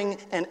 during,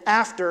 and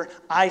after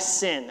I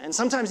sin. And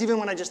sometimes even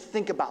when I just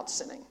think about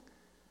sinning.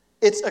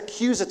 It's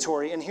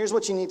accusatory, and here's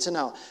what you need to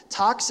know.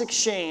 Toxic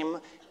shame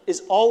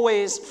is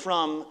always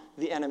from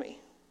the enemy.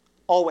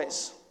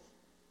 Always.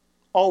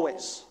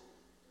 Always.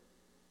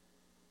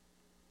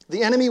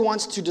 The enemy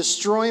wants to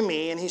destroy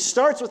me, and he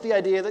starts with the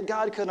idea that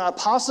God could not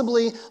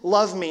possibly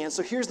love me. And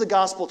so here's the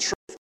gospel truth.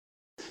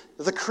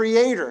 The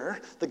Creator,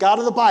 the God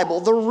of the Bible,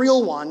 the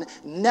real one,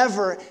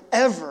 never,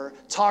 ever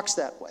talks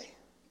that way.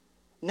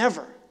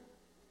 Never.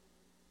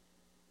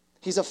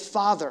 He's a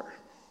father.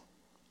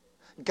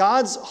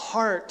 God's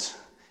heart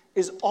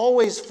is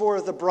always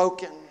for the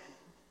broken.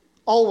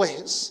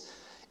 Always.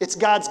 It's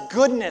God's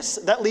goodness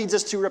that leads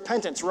us to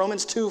repentance.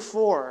 Romans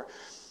 2:4.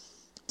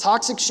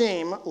 Toxic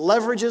shame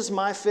leverages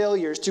my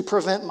failures to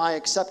prevent my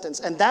acceptance.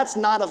 And that's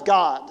not of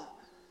God.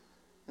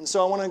 And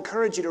so I want to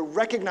encourage you to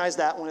recognize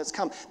that when it's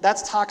come.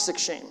 That's toxic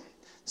shame.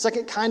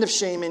 Second kind of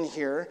shame in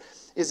here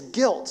is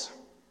guilt.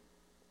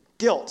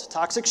 Guilt.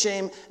 Toxic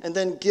shame and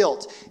then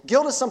guilt.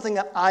 Guilt is something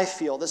that I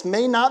feel. This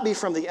may not be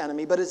from the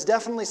enemy, but it's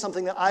definitely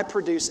something that I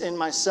produce in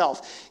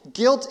myself.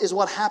 Guilt is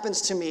what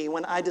happens to me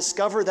when I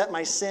discover that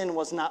my sin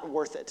was not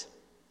worth it.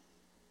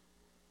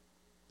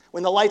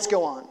 When the lights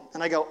go on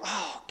and I go,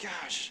 oh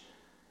gosh,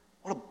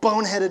 what a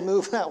boneheaded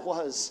move that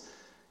was.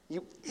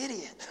 You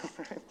idiot.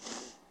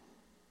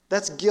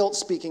 That's guilt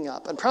speaking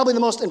up. And probably the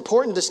most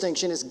important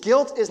distinction is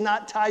guilt is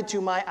not tied to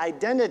my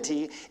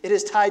identity, it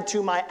is tied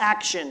to my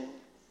action.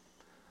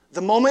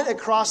 The moment it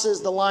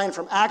crosses the line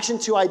from action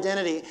to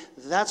identity,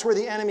 that's where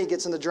the enemy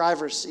gets in the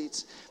driver's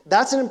seats.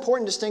 That's an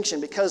important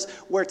distinction because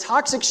where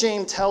toxic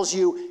shame tells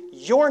you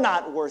you're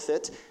not worth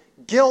it,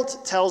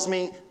 guilt tells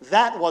me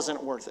that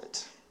wasn't worth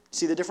it.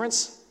 See the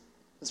difference?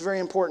 It's very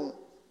important.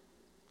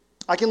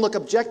 I can look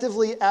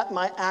objectively at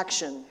my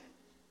action,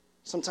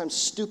 sometimes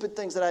stupid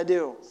things that I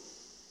do.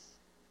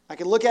 I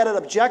can look at it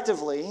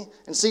objectively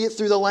and see it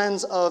through the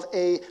lens of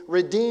a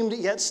redeemed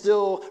yet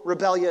still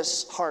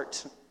rebellious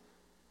heart.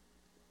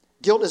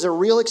 Guilt is a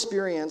real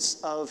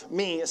experience of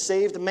me, a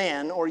saved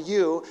man, or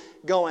you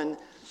going,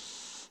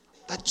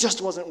 that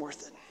just wasn't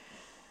worth it.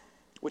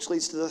 Which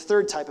leads to the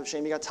third type of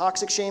shame. You got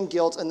toxic shame,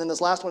 guilt, and then this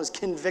last one is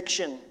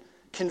conviction.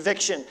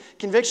 Conviction.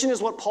 Conviction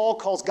is what Paul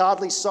calls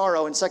godly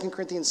sorrow in 2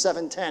 Corinthians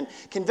 7:10.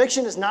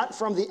 Conviction is not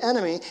from the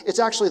enemy. It's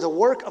actually the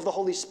work of the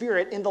Holy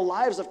Spirit in the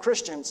lives of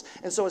Christians.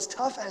 And so as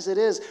tough as it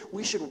is,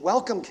 we should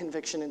welcome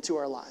conviction into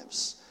our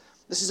lives.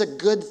 This is a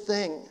good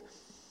thing.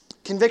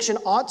 Conviction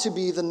ought to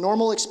be the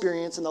normal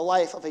experience in the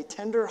life of a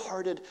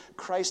tender-hearted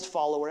Christ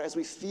follower as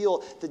we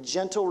feel the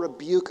gentle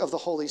rebuke of the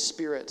Holy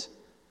Spirit.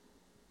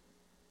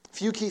 A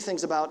few key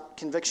things about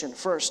conviction.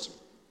 First,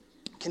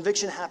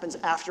 conviction happens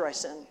after I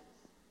sin.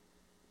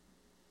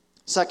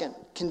 Second,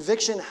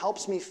 conviction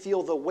helps me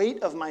feel the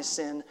weight of my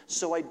sin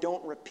so I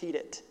don't repeat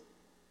it.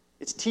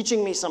 It's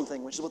teaching me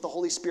something, which is what the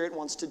Holy Spirit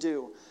wants to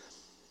do.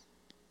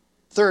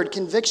 Third,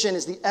 conviction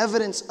is the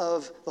evidence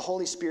of the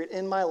Holy Spirit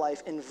in my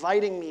life,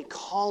 inviting me,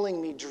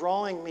 calling me,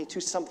 drawing me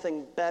to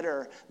something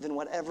better than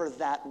whatever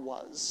that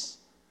was.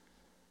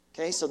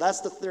 Okay, so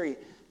that's the three: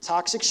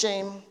 toxic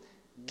shame,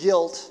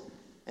 guilt,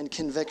 and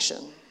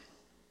conviction.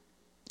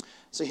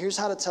 So here's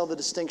how to tell the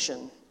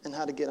distinction and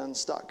how to get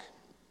unstuck.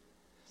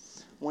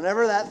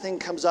 Whenever that thing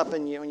comes up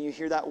in you and you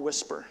hear that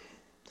whisper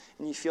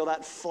and you feel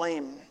that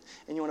flame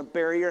and you want to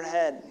bury your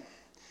head,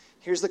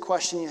 here's the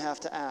question you have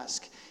to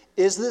ask.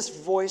 Is this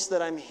voice that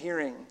I'm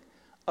hearing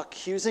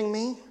accusing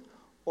me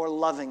or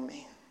loving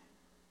me?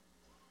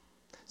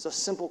 It's a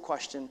simple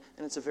question,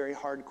 and it's a very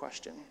hard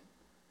question.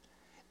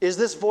 Is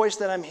this voice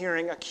that I'm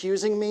hearing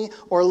accusing me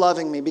or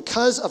loving me?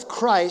 Because of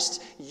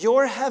Christ,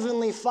 your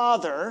heavenly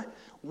Father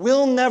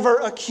will never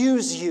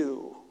accuse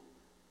you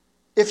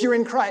if you're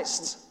in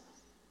Christ.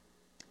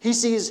 He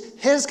sees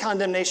his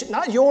condemnation,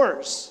 not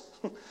yours.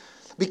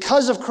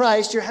 Because of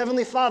Christ, your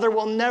heavenly Father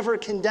will never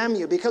condemn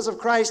you. Because of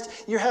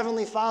Christ, your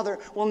heavenly Father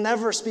will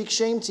never speak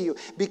shame to you.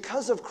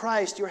 Because of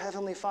Christ, your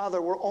heavenly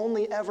Father will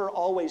only ever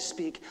always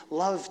speak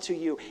love to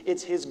you.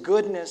 It's his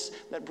goodness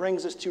that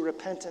brings us to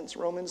repentance,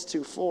 Romans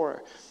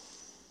 2:4.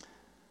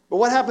 But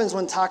what happens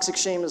when toxic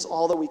shame is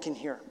all that we can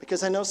hear?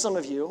 Because I know some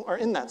of you are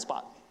in that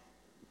spot,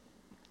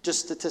 just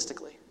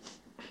statistically.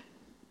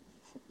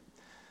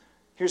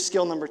 Here's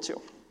skill number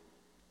 2.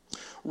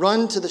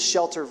 Run to the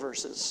shelter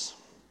verses.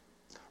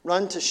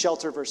 Run to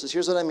shelter verses.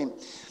 Here's what I mean.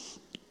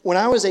 When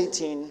I was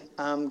 18,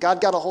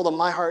 God got a hold of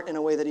my heart in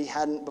a way that he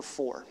hadn't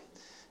before.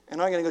 And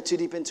I'm not going to go too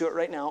deep into it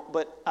right now,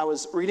 but I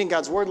was reading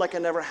God's word like I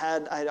never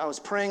had. I was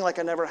praying like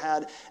I never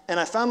had. And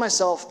I found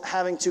myself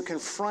having to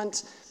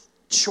confront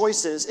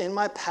choices in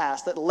my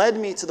past that led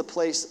me to the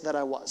place that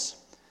I was.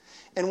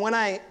 And when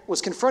I was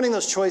confronting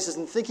those choices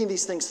and thinking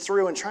these things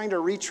through and trying to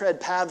retread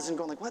paths and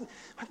going like,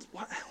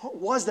 what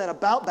was that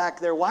about back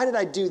there? Why did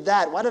I do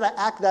that? Why did I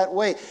act that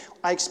way?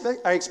 I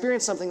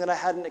experienced something that I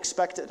hadn't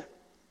expected.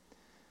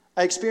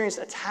 I experienced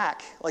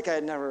attack like I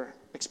had never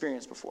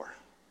experienced before.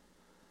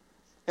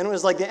 And it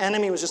was like the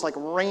enemy was just like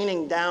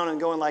raining down and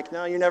going like,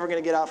 no, you're never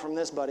going to get out from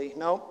this, buddy.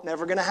 No,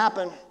 never going to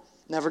happen.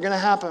 Never going to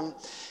happen.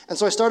 And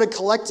so I started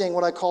collecting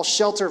what I call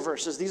shelter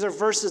verses. These are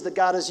verses that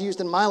God has used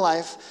in my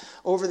life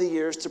over the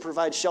years to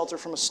provide shelter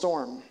from a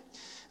storm.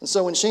 And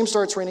so when shame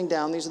starts raining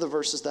down, these are the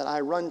verses that I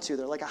run to.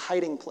 They're like a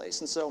hiding place.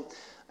 And so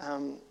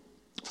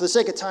for the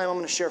sake of time, I'm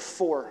going to share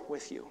 4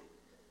 with you.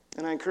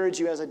 And I encourage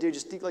you, as I do,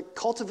 just like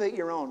cultivate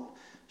your own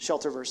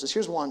shelter verses.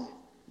 Here's one.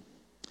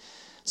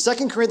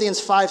 2 Corinthians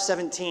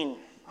 5:17.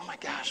 Oh my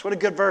gosh, what a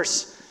good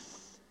verse.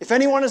 If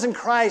anyone is in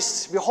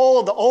Christ,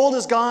 behold, the old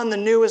is gone, the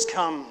new is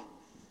come.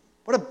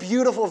 What a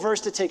beautiful verse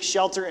to take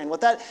shelter in.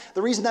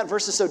 The reason that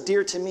verse is so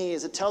dear to me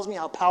is it tells me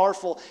how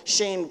powerful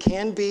shame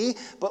can be,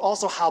 but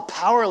also how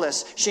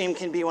powerless shame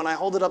can be when I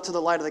hold it up to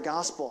the light of the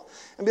gospel.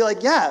 And be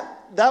like, yeah,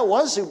 that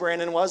was who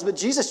Brandon was, but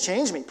Jesus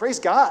changed me. Praise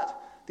God.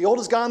 The old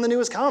is gone, the new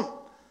has come.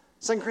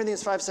 2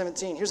 Corinthians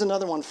 5:17. Here's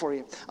another one for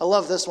you. I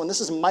love this one.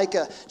 This is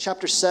Micah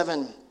chapter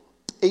 7,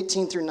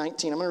 18 through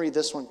 19. I'm going to read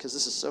this one because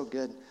this is so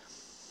good.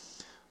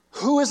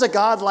 Who is a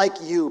God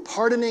like you,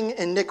 pardoning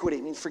iniquity,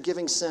 meaning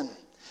forgiving sin,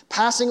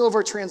 passing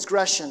over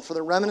transgression for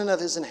the remnant of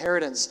his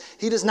inheritance?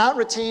 He does not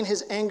retain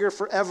his anger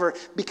forever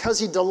because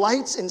he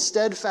delights in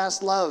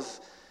steadfast love.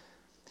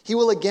 He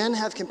will again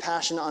have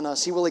compassion on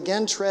us. He will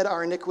again tread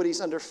our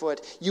iniquities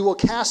underfoot. You will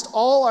cast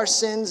all our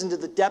sins into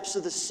the depths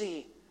of the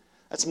sea.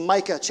 That's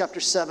Micah chapter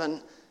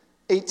 7,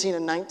 18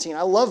 and 19.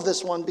 I love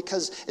this one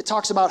because it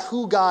talks about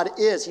who God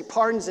is. He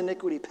pardons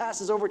iniquity,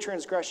 passes over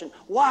transgression.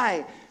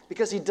 Why?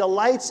 Because he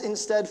delights in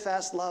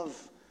steadfast love.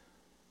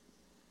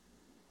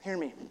 Hear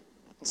me.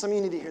 And some of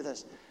you need to hear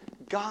this.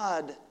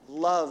 God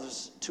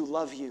loves to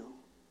love you.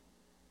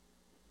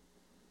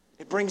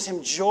 It brings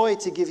him joy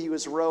to give you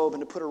his robe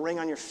and to put a ring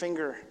on your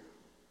finger,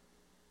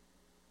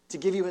 to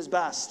give you his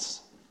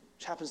best,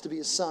 which happens to be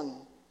his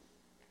son.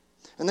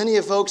 And then he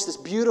evokes this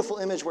beautiful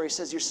image where he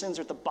says, your sins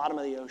are at the bottom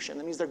of the ocean.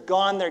 That means they're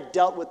gone, they're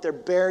dealt with, they're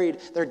buried,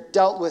 they're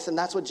dealt with, and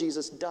that's what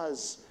Jesus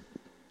does.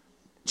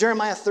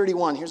 Jeremiah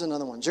 31, here's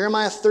another one.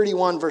 Jeremiah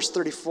 31, verse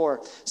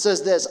 34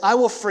 says this, I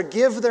will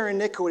forgive their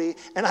iniquity,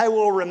 and I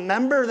will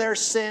remember their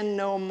sin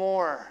no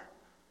more.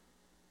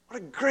 What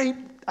a great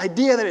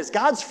idea that is.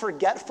 God's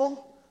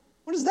forgetful?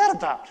 What is that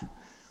about?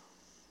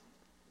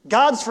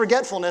 God's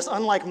forgetfulness,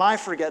 unlike my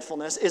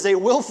forgetfulness, is a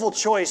willful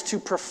choice to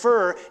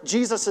prefer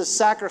Jesus'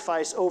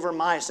 sacrifice over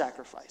my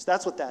sacrifice.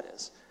 That's what that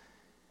is.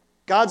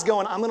 God's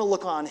going, I'm going to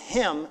look on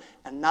him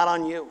and not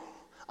on you.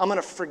 I'm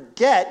going to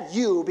forget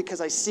you because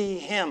I see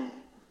him.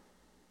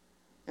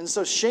 And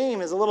so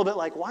shame is a little bit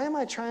like, why am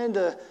I trying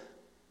to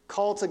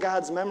call to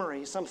God's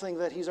memory something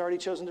that he's already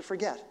chosen to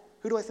forget?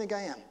 Who do I think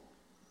I am?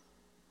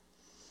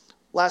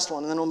 Last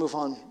one, and then we'll move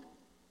on.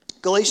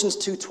 Galatians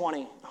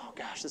 2:20. Oh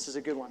gosh, this is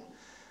a good one.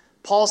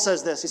 Paul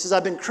says this. He says,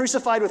 I've been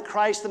crucified with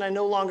Christ and I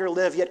no longer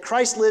live, yet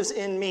Christ lives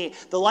in me.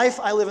 The life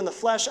I live in the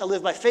flesh, I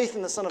live by faith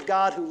in the Son of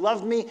God who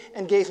loved me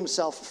and gave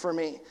himself for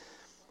me.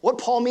 What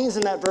Paul means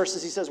in that verse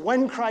is he says,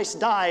 when Christ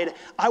died,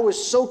 I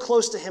was so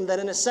close to him that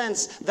in a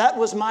sense, that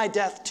was my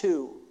death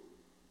too.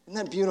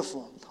 Isn't that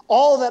beautiful?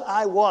 All that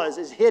I was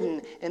is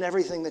hidden in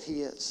everything that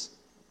he is.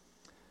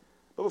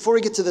 But before we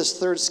get to this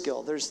third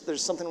skill,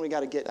 there's something we got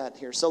to get at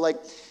here. So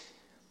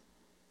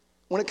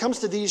when it comes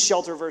to these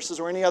shelter verses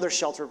or any other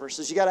shelter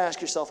verses, you got to ask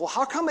yourself, well,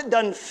 how come it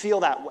doesn't feel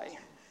that way?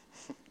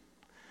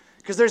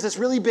 Because there's this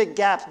really big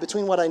gap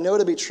between what I know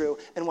to be true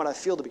and what I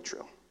feel to be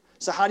true.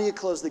 So how do you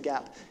close the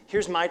gap?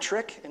 Here's my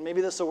trick, and maybe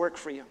this will work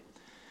for you.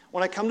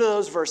 When I come to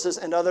those verses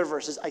and other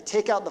verses, I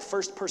take out the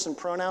first person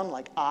pronoun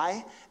like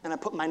I, and I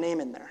put my name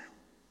in there.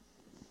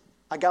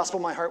 I gospel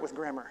my heart with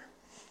grammar.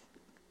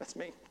 That's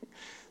me.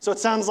 So it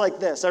sounds like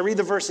this. I read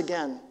the verse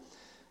again.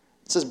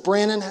 It says,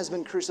 Brannon has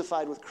been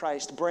crucified with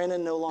Christ.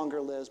 Brannon no longer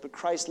lives, but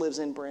Christ lives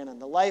in Brannon.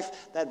 The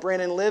life that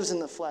Brannon lives in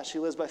the flesh, he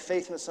lives by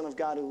faith in the Son of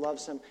God who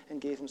loves him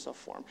and gave himself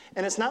for him.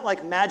 And it's not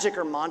like magic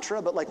or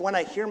mantra, but like when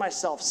I hear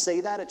myself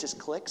say that, it just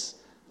clicks.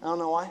 I don't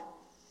know why,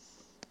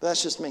 but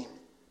that's just me.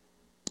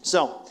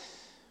 So,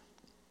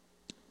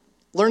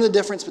 learn the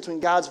difference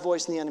between God's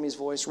voice and the enemy's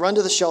voice. Run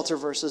to the shelter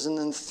verses. And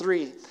then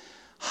 3,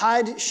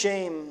 hide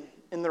shame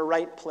in the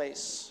right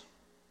place.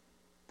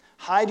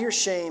 Hide your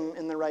shame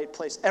in the right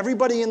place.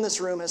 Everybody in this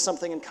room has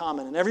something in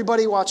common. And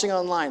everybody watching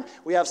online,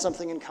 we have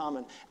something in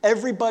common.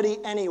 Everybody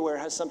anywhere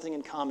has something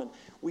in common.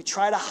 We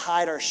try to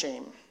hide our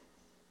shame.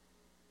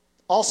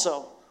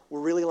 Also, we're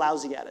really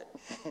lousy at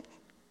it.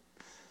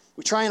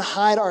 We try and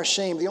hide our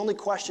shame. The only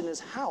question is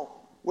how?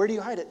 Where do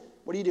you hide it?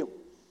 What do you do?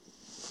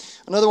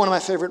 Another one of my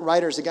favorite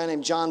writers, a guy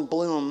named John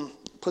Bloom,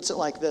 puts it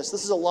like this.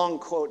 This is a long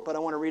quote, but I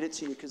want to read it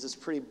to you because it's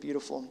pretty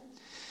beautiful.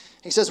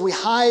 He says, we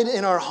hide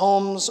in our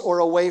homes or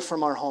away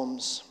from our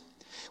homes.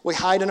 We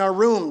hide in our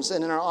rooms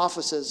and in our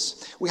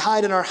offices. We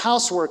hide in our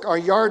housework, our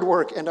yard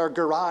work, and our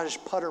garage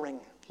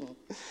puttering.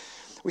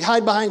 We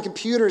hide behind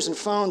computers and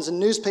phones and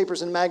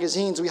newspapers and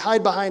magazines. We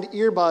hide behind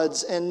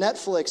earbuds and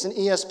Netflix and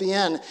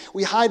ESPN.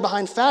 We hide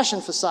behind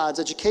fashion facades,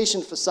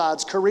 education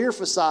facades, career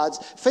facades,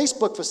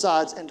 Facebook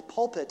facades, and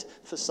pulpit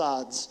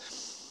facades.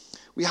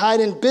 We hide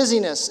in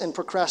busyness and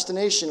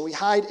procrastination. We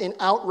hide in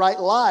outright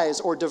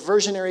lies or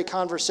diversionary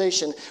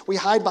conversation. We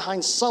hide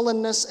behind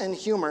sullenness and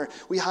humor.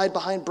 We hide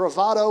behind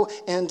bravado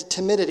and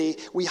timidity.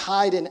 We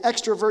hide in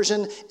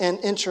extroversion and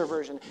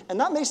introversion. And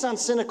that may sound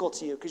cynical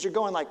to you because you're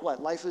going like, what,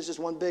 life is just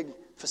one big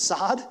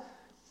facade?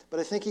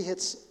 But I think he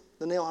hits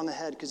the nail on the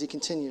head because he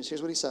continues.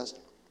 Here's what he says.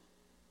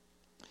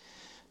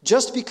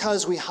 Just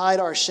because we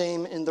hide our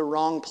shame in the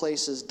wrong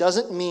places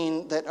doesn't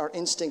mean that our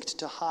instinct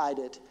to hide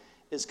it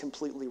is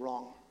completely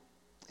wrong.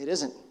 It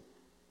isn't.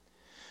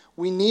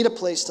 We need a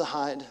place to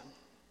hide,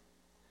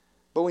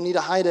 but we need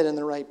to hide it in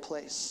the right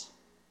place.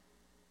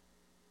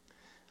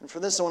 And for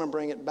this, I want to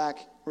bring it back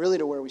really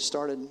to where we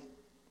started.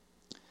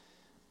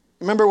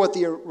 Remember what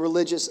the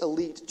religious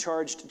elite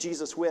charged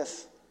Jesus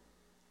with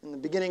in the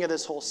beginning of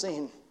this whole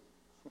scene.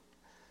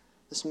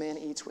 This man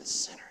eats with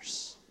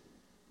sinners.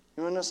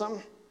 You want to know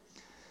something?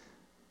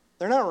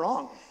 They're not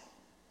wrong.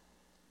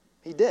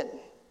 He did.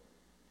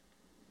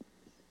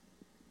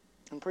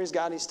 And praise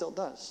God, he still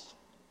does.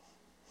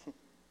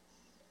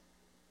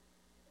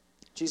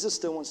 Jesus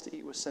still wants to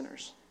eat with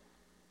sinners.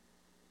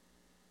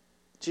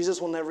 Jesus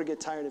will never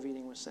get tired of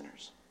eating with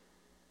sinners.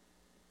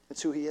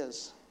 It's who he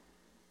is.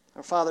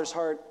 Our Father's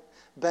heart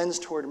bends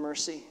toward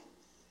mercy.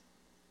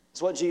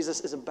 It's what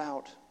Jesus is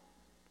about.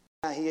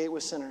 Yeah, he ate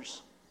with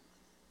sinners.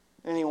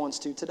 And he wants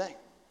to today.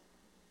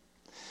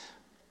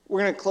 We're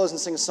going to close and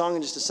sing a song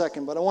in just a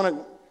second, but I want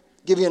to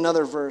give you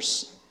another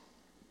verse.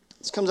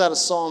 This comes out of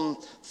Psalm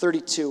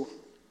 32.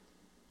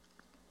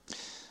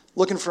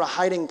 Looking for a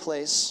hiding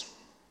place.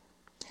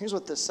 Here's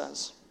what this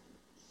says.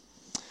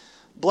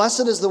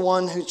 Blessed is the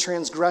one whose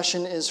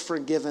transgression is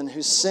forgiven,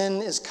 whose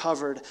sin is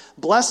covered.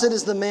 Blessed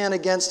is the man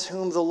against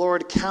whom the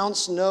Lord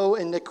counts no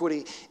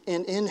iniquity,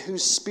 and in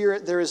whose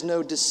spirit there is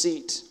no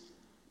deceit.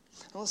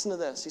 Now listen to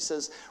this. He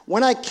says,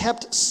 when I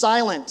kept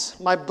silent,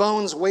 my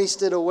bones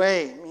wasted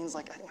away. It means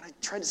like when I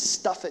tried to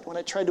stuff it, when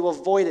I tried to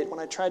avoid it, when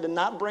I tried to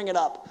not bring it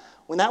up.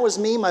 When that was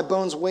me, my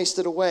bones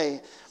wasted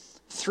away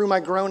through my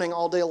groaning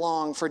all day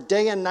long. For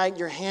day and night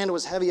your hand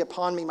was heavy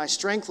upon me. My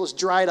strength was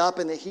dried up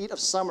in the heat of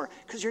summer.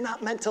 Because you're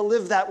not meant to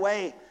live that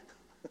way.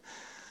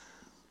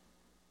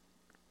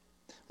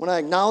 When I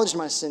acknowledged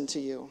my sin to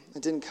you,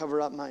 it didn't cover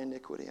up my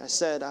iniquity. I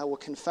said, I will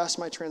confess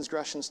my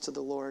transgressions to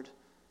the Lord.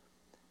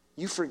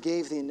 You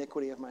forgave the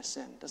iniquity of my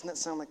sin. Doesn't that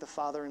sound like the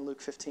Father in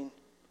Luke 15?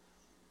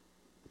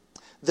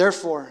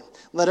 Therefore,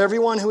 let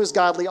everyone who is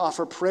godly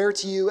offer prayer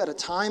to you at a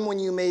time when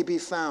you may be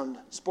found.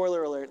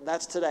 Spoiler alert,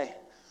 that's today.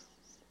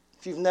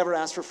 If you've never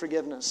asked for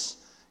forgiveness,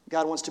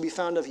 God wants to be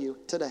found of you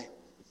today.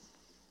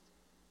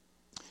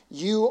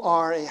 You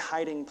are a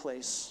hiding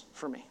place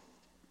for me.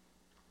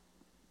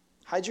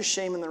 Hide your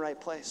shame in the right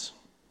place.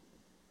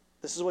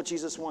 This is what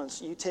Jesus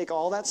wants. You take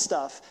all that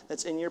stuff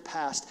that's in your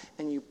past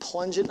and you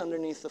plunge it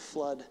underneath the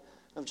flood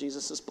of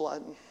Jesus'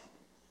 blood.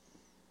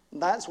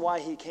 That's why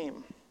he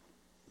came.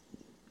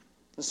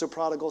 And so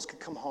prodigals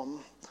could come home,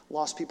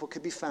 lost people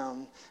could be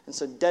found, and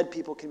so dead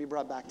people can be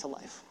brought back to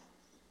life.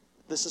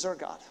 This is our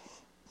God.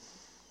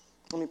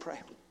 Let me pray.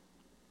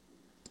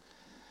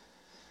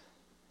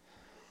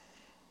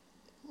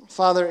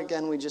 Father,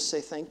 again, we just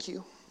say thank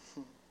you.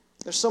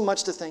 There's so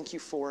much to thank you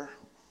for.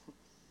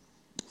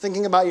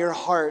 Thinking about your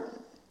heart,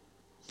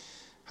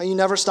 how you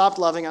never stopped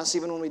loving us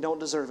even when we don't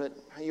deserve it.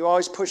 How you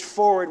always pushed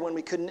forward when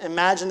we couldn't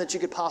imagine that you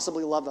could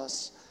possibly love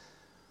us.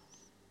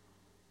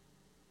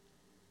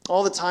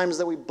 All the times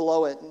that we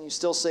blow it and you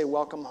still say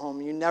welcome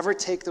home. You never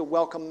take the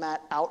welcome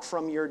mat out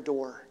from your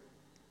door.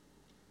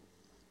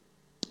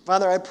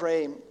 Father, I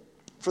pray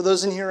for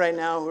those in here right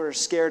now who are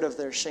scared of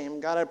their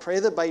shame, God, I pray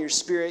that by your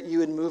Spirit you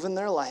would move in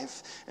their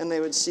life and they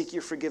would seek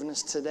your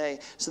forgiveness today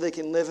so they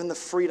can live in the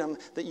freedom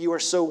that you are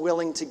so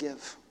willing to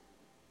give.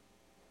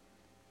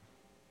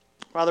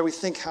 Father, we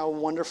think how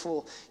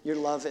wonderful your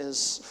love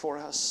is for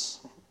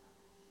us.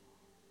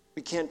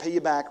 We can't pay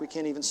you back. We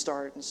can't even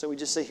start. And so we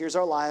just say, here's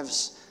our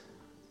lives.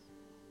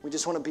 We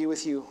just want to be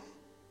with you.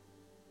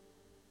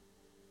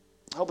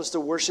 Help us to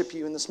worship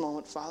you in this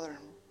moment, Father,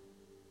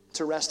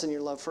 to rest in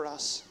your love for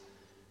us.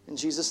 In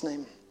Jesus'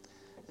 name,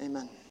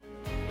 amen.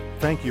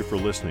 Thank you for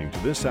listening to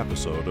this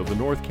episode of the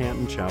North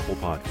Canton Chapel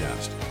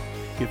Podcast.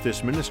 If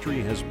this ministry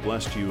has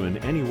blessed you in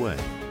any way,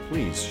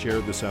 please share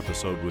this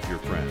episode with your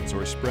friends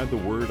or spread the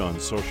word on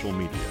social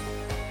media.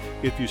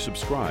 If you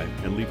subscribe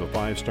and leave a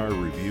 5-star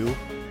review,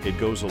 it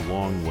goes a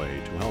long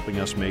way to helping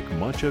us make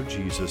much of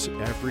Jesus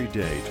every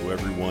day to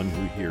everyone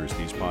who hears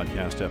these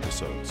podcast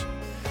episodes.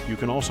 You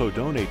can also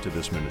donate to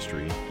this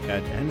ministry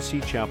at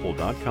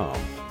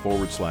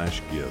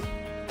ncchapel.com/give.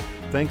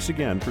 Thanks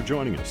again for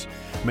joining us.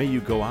 May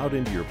you go out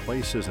into your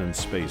places and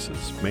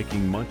spaces,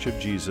 making much of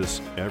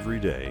Jesus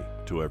every day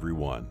to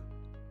everyone.